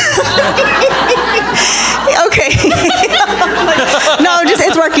boss. Okay. No, just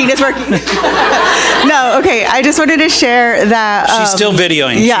it's working. No, okay. I just wanted to share that. She's still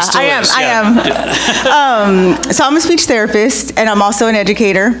videoing. Yeah, she still I am. is. I Yeah. am. So I'm a speech therapist, and I'm also an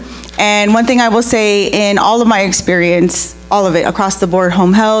educator. And one thing I will say in all of my experience, all of it across the board,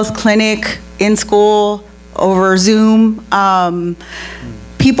 home health, clinic, in school, over Zoom,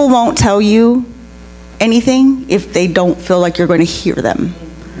 people won't tell you anything if they don't feel like you're going to hear them.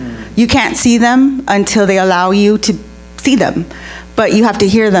 You can't see them until they allow you to see them, but you have to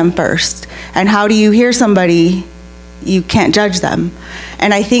hear them first. And how do you hear somebody? You can't judge them.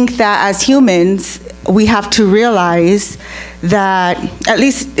 And I think that as humans, we have to realize that, at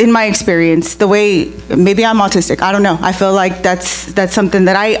least in my experience, the way, maybe I'm autistic, I don't know. I feel like that's something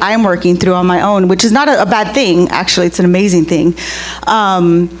that I am working through on my own, which is not a bad thing. Actually, it's an amazing thing.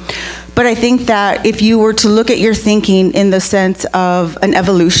 But I think that if you were to look at your thinking in the sense of an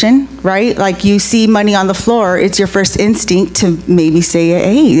evolution, right? Like you see money on the floor, it's your first instinct to maybe say,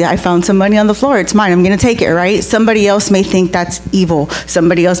 hey, I found some money on the floor, it's mine, I'm gonna take it, right? Somebody else may think that's evil.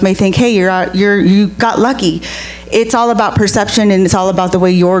 Somebody else may think, hey, you got lucky. It's all about perception, and it's all about the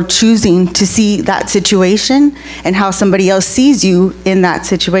way you're choosing to see that situation and how somebody else sees you in that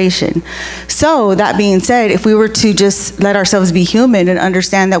situation. So that being said, if we were to just let ourselves be human and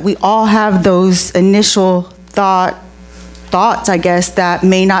understand that we all have those initial thoughts, I guess, that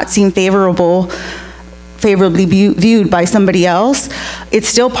may not seem favorably viewed by somebody else, it's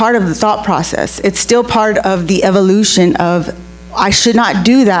still part of the thought process. It's still part of the evolution of, I should not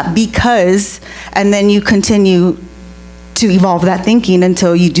do that because, and then you continue to evolve that thinking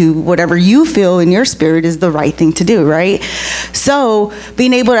until you do whatever you feel in your spirit is the right thing to do, right? So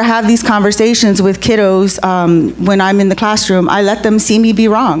being able to have these conversations with kiddos when I'm in the classroom, I let them see me be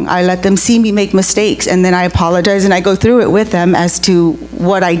wrong. I let them see me make mistakes, and then I apologize and I go through it with them as to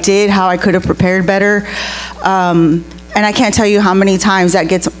what I did, how I could have prepared better. And I can't tell you how many times that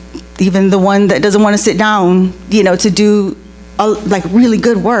gets even the one that doesn't want to sit down, to do like really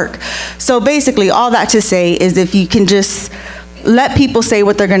good work. So basically all that to say is, if you can just let people say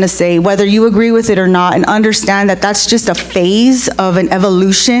what they're going to say, whether you agree with it or not, and understand that that's just a phase of an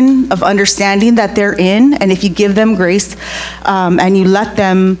evolution of understanding that they're in. And if you give them grace and you let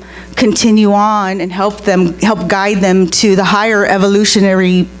them continue on and help guide them to the higher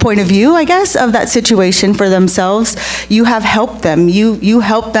evolutionary point of view, I guess, of that situation for themselves, you have helped them. You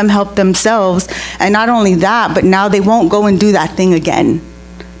help them help themselves. And not only that, but now they won't go and do that thing again,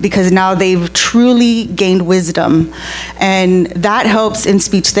 because now they've truly gained wisdom. And that helps in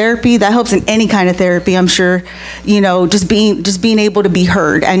speech therapy, that helps in any kind of therapy, I'm sure, just being able to be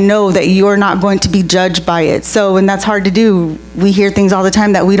heard and know that you're not going to be judged by it. So, and that's hard to do. We hear things all the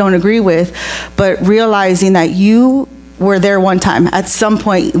time that we don't agree with, but realizing that you were there one time at some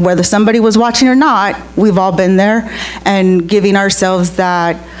point, whether somebody was watching or not, we've all been there, and giving ourselves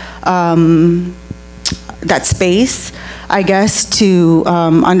that space, I guess, to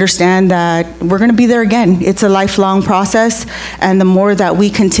understand that we're going to be there again. It's a lifelong process, and the more that we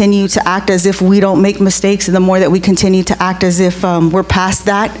continue to act as if we don't make mistakes, and the more that we continue to act as if we're past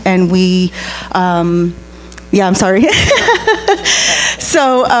that, and we, yeah, I'm sorry.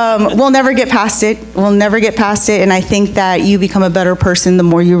 So we'll never get past it. We'll never get past it, and I think that you become a better person the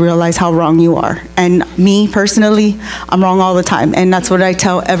more you realize how wrong you are. And me, personally, I'm wrong all the time, and that's what I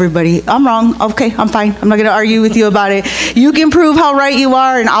tell everybody. I'm wrong. Okay, I'm fine. I'm not going to argue with you about it. You can prove how right you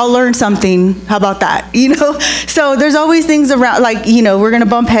are, and I'll learn something. How about that? So there's always things around, like, we're going to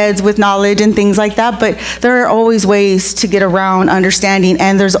bump heads with knowledge and things like that, but there are always ways to get around understanding,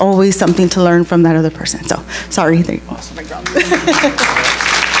 and there's always something to learn from that other person. So, sorry. Awesome.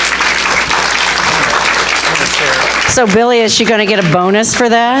 So Billy, is she going to get a bonus for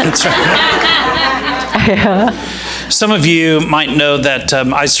that? That's right. Yeah. Some of you might know that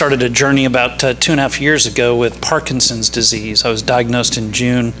I started a journey about 2.5 years ago with Parkinson's disease. I was diagnosed in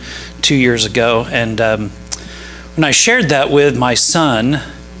June 2 years ago, and when I shared that with my son,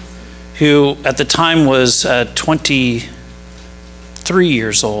 who at the time was 23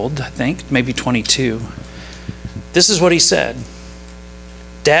 years old, I think, maybe 22, this is what he said: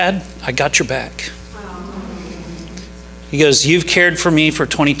 "Dad, I got your back." He goes, "You've cared for me for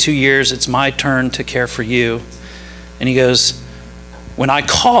 22 years. It's my turn to care for you." And he goes, "When I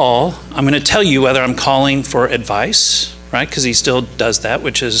call, I'm going to tell you whether I'm calling for advice," right? Because he still does that,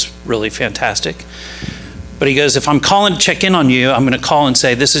 which is really fantastic. But he goes, "If I'm calling to check in on you, I'm going to call and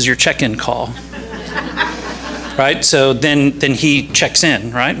say, this is your check-in call." Right? So then he checks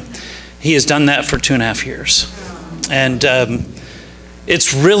in, right? He has done that for 2.5 years. And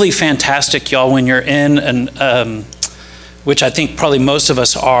it's really fantastic, y'all, when you're in an, which I think probably most of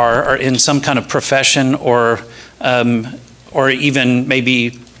us are in some kind of profession or even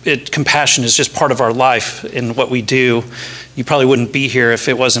maybe compassion is just part of our life in what we do. You probably wouldn't be here if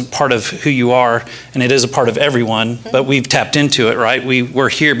it wasn't part of who you are, and it is a part of everyone, but we've tapped into it, right? We're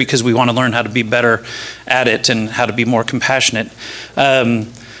here because we want to learn how to be better at it and how to be more compassionate.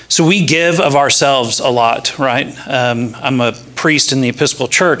 So we give of ourselves a lot, right? I'm a priest in the Episcopal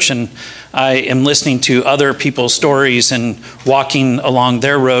Church, and I am listening to other people's stories and walking along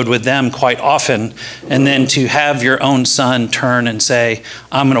their road with them quite often. And then to have your own son turn and say,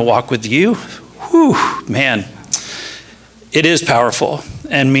 I'm going to walk with you, whew, man, it is powerful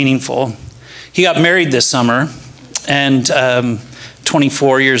and meaningful. He got married this summer, and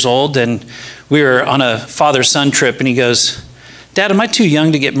 24 years old, and we were on a father-son trip, and he goes, Dad, am I too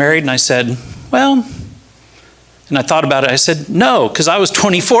young to get married? And I said, well, and I thought about it. I said, no, because I was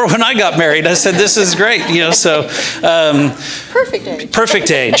 24 when I got married. I said, this is great, you know, so. Perfect age.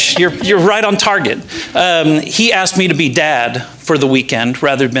 Perfect age. You're right on target. He asked me to be dad for the weekend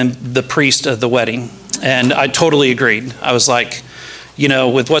rather than the priest of the wedding. And I totally agreed. I was like, you know,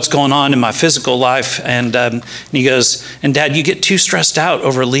 with what's going on in my physical life. And he goes, and Dad, you get too stressed out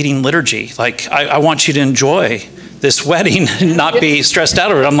over leading liturgy. Like, I want you to enjoy this wedding and not be stressed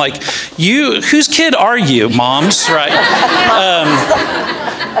out over it. I'm like, whose kid are you, moms, right?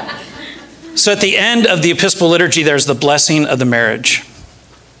 So at the end of the Episcopal liturgy, there's the blessing of the marriage.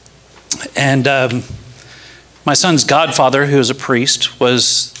 And my son's godfather, who is a priest,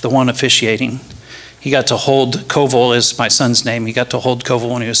 was the one officiating. He got to hold Koval, is my son's name. He got to hold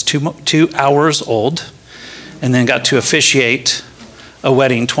Koval when he was 2 hours old, and then got to officiate a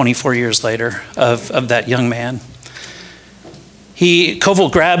wedding 24 years later of that young man.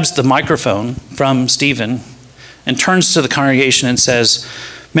 Koval grabs the microphone from Stephen and turns to the congregation and says,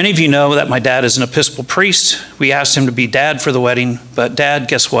 many of you know that my dad is an Episcopal priest. We asked him to be dad for the wedding, but Dad,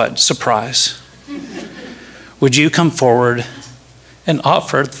 guess what? Surprise. Would you come forward and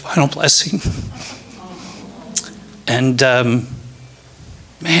offer the final blessing? And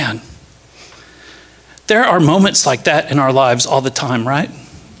man, there are moments like that in our lives all the time, right?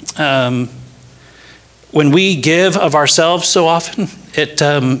 When we give of ourselves so often,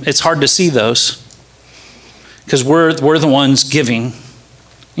 it's hard to see those because we're the ones giving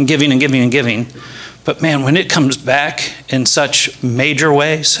and giving and giving and giving. But man, when it comes back in such major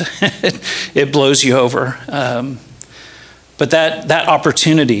ways, it blows you over. But that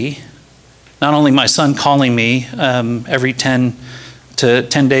opportunity, not only my son calling me every 10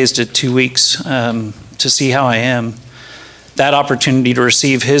 days to 2 weeks to see how I am, that opportunity to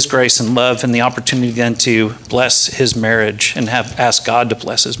receive his grace and love, and the opportunity then to bless his marriage and ask God to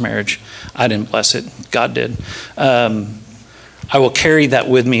bless his marriage. I didn't bless it, God did. I will carry that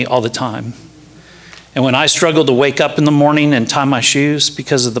with me all the time. And when I struggle to wake up in the morning and tie my shoes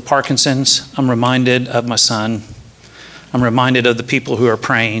because of the Parkinson's, I'm reminded of my son. I'm reminded of the people who are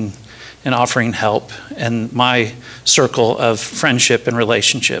praying and offering help and my circle of friendship and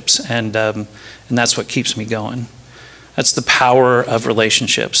relationships. And that's what keeps me going. That's the power of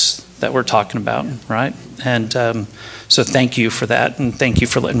relationships that we're talking about, right? And so thank you for that, and thank you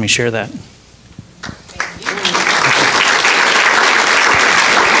for letting me share that.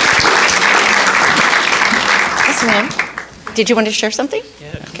 Yes, ma'am. Did you want to share something?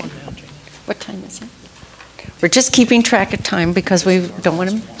 Yeah. Okay. What time is it? We're just keeping track of time because we don't want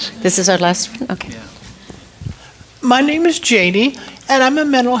to. This is our last one? Okay. Yeah. My name is Janie, and I'm a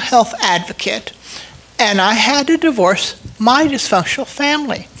mental health advocate. And I had to divorce my dysfunctional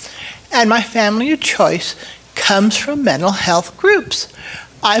family. And my family of choice comes from mental health groups.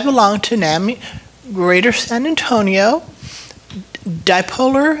 I belong to NAMI, Greater San Antonio,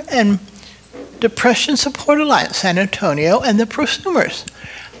 Bipolar and Depression Support Alliance San Antonio, and the Prosumers.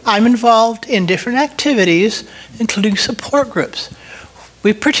 I'm involved in different activities, including support groups.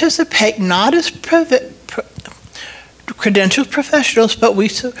 We participate not as credentialed professionals, but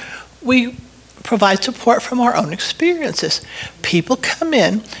we provide support from our own experiences. People come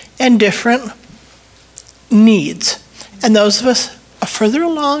in and different needs, and those of us are further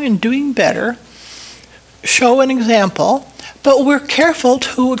along and doing better show an example, but we're careful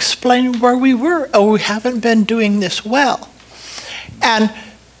to explain where we were or we haven't been doing this well. And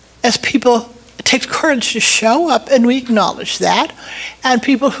as people, it takes courage to show up, and we acknowledge that, and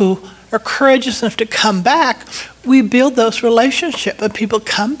people who are courageous enough to come back, we build those relationships, and people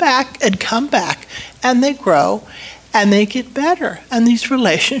come back, and they grow, and they get better. And these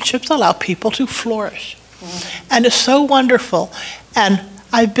relationships allow people to flourish. And it's so wonderful. And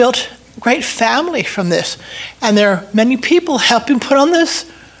I built great family from this. And there are many people helping put on this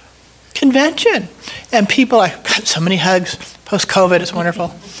convention. And people, I've got so many hugs post-COVID, it's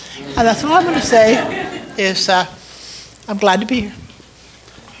wonderful. And that's all I'm going to say is I'm glad to be here.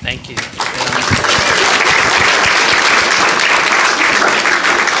 Thank you.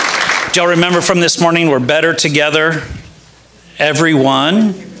 Do y'all remember from this morning, we're better together,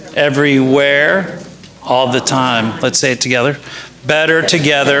 everyone, everywhere, all the time. Let's say it together. Better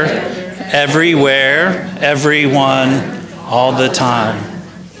together, everywhere, everyone, all the time.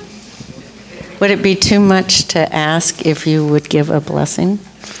 Would it be too much to ask if you would give a blessing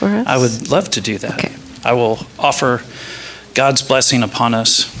for us? I would love to do that. Okay. I will offer God's blessing upon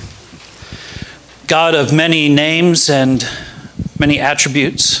us. God of many names and many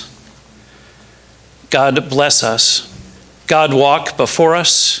attributes, God bless us. God walk before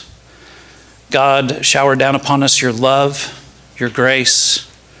us. God shower down upon us your love, your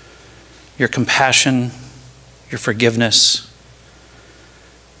grace, your compassion, your forgiveness,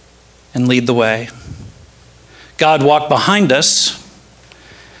 and lead the way. God walk behind us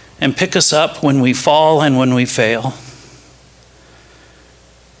and pick us up when we fall and when we fail.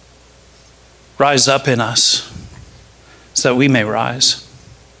 Rise up in us so that we may rise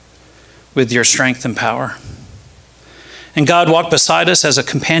with your strength and power. And God, walk beside us as a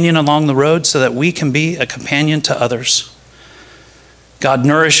companion along the road so that we can be a companion to others. God,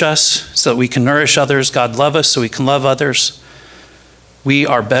 nourish us so that we can nourish others. God, love us so we can love others. We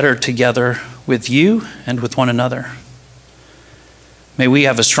are better together with you and with one another. May we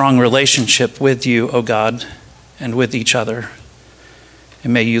have a strong relationship with you, O God, and with each other.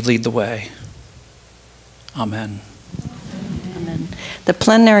 And may you lead the way. Amen. Amen. The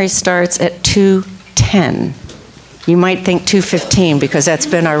plenary starts at 2:10. You might think 2:15 because that's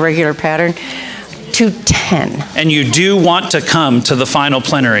been our regular pattern. 2:10. And you do want to come to the final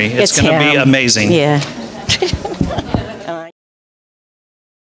plenary. It's going to be amazing. Yeah.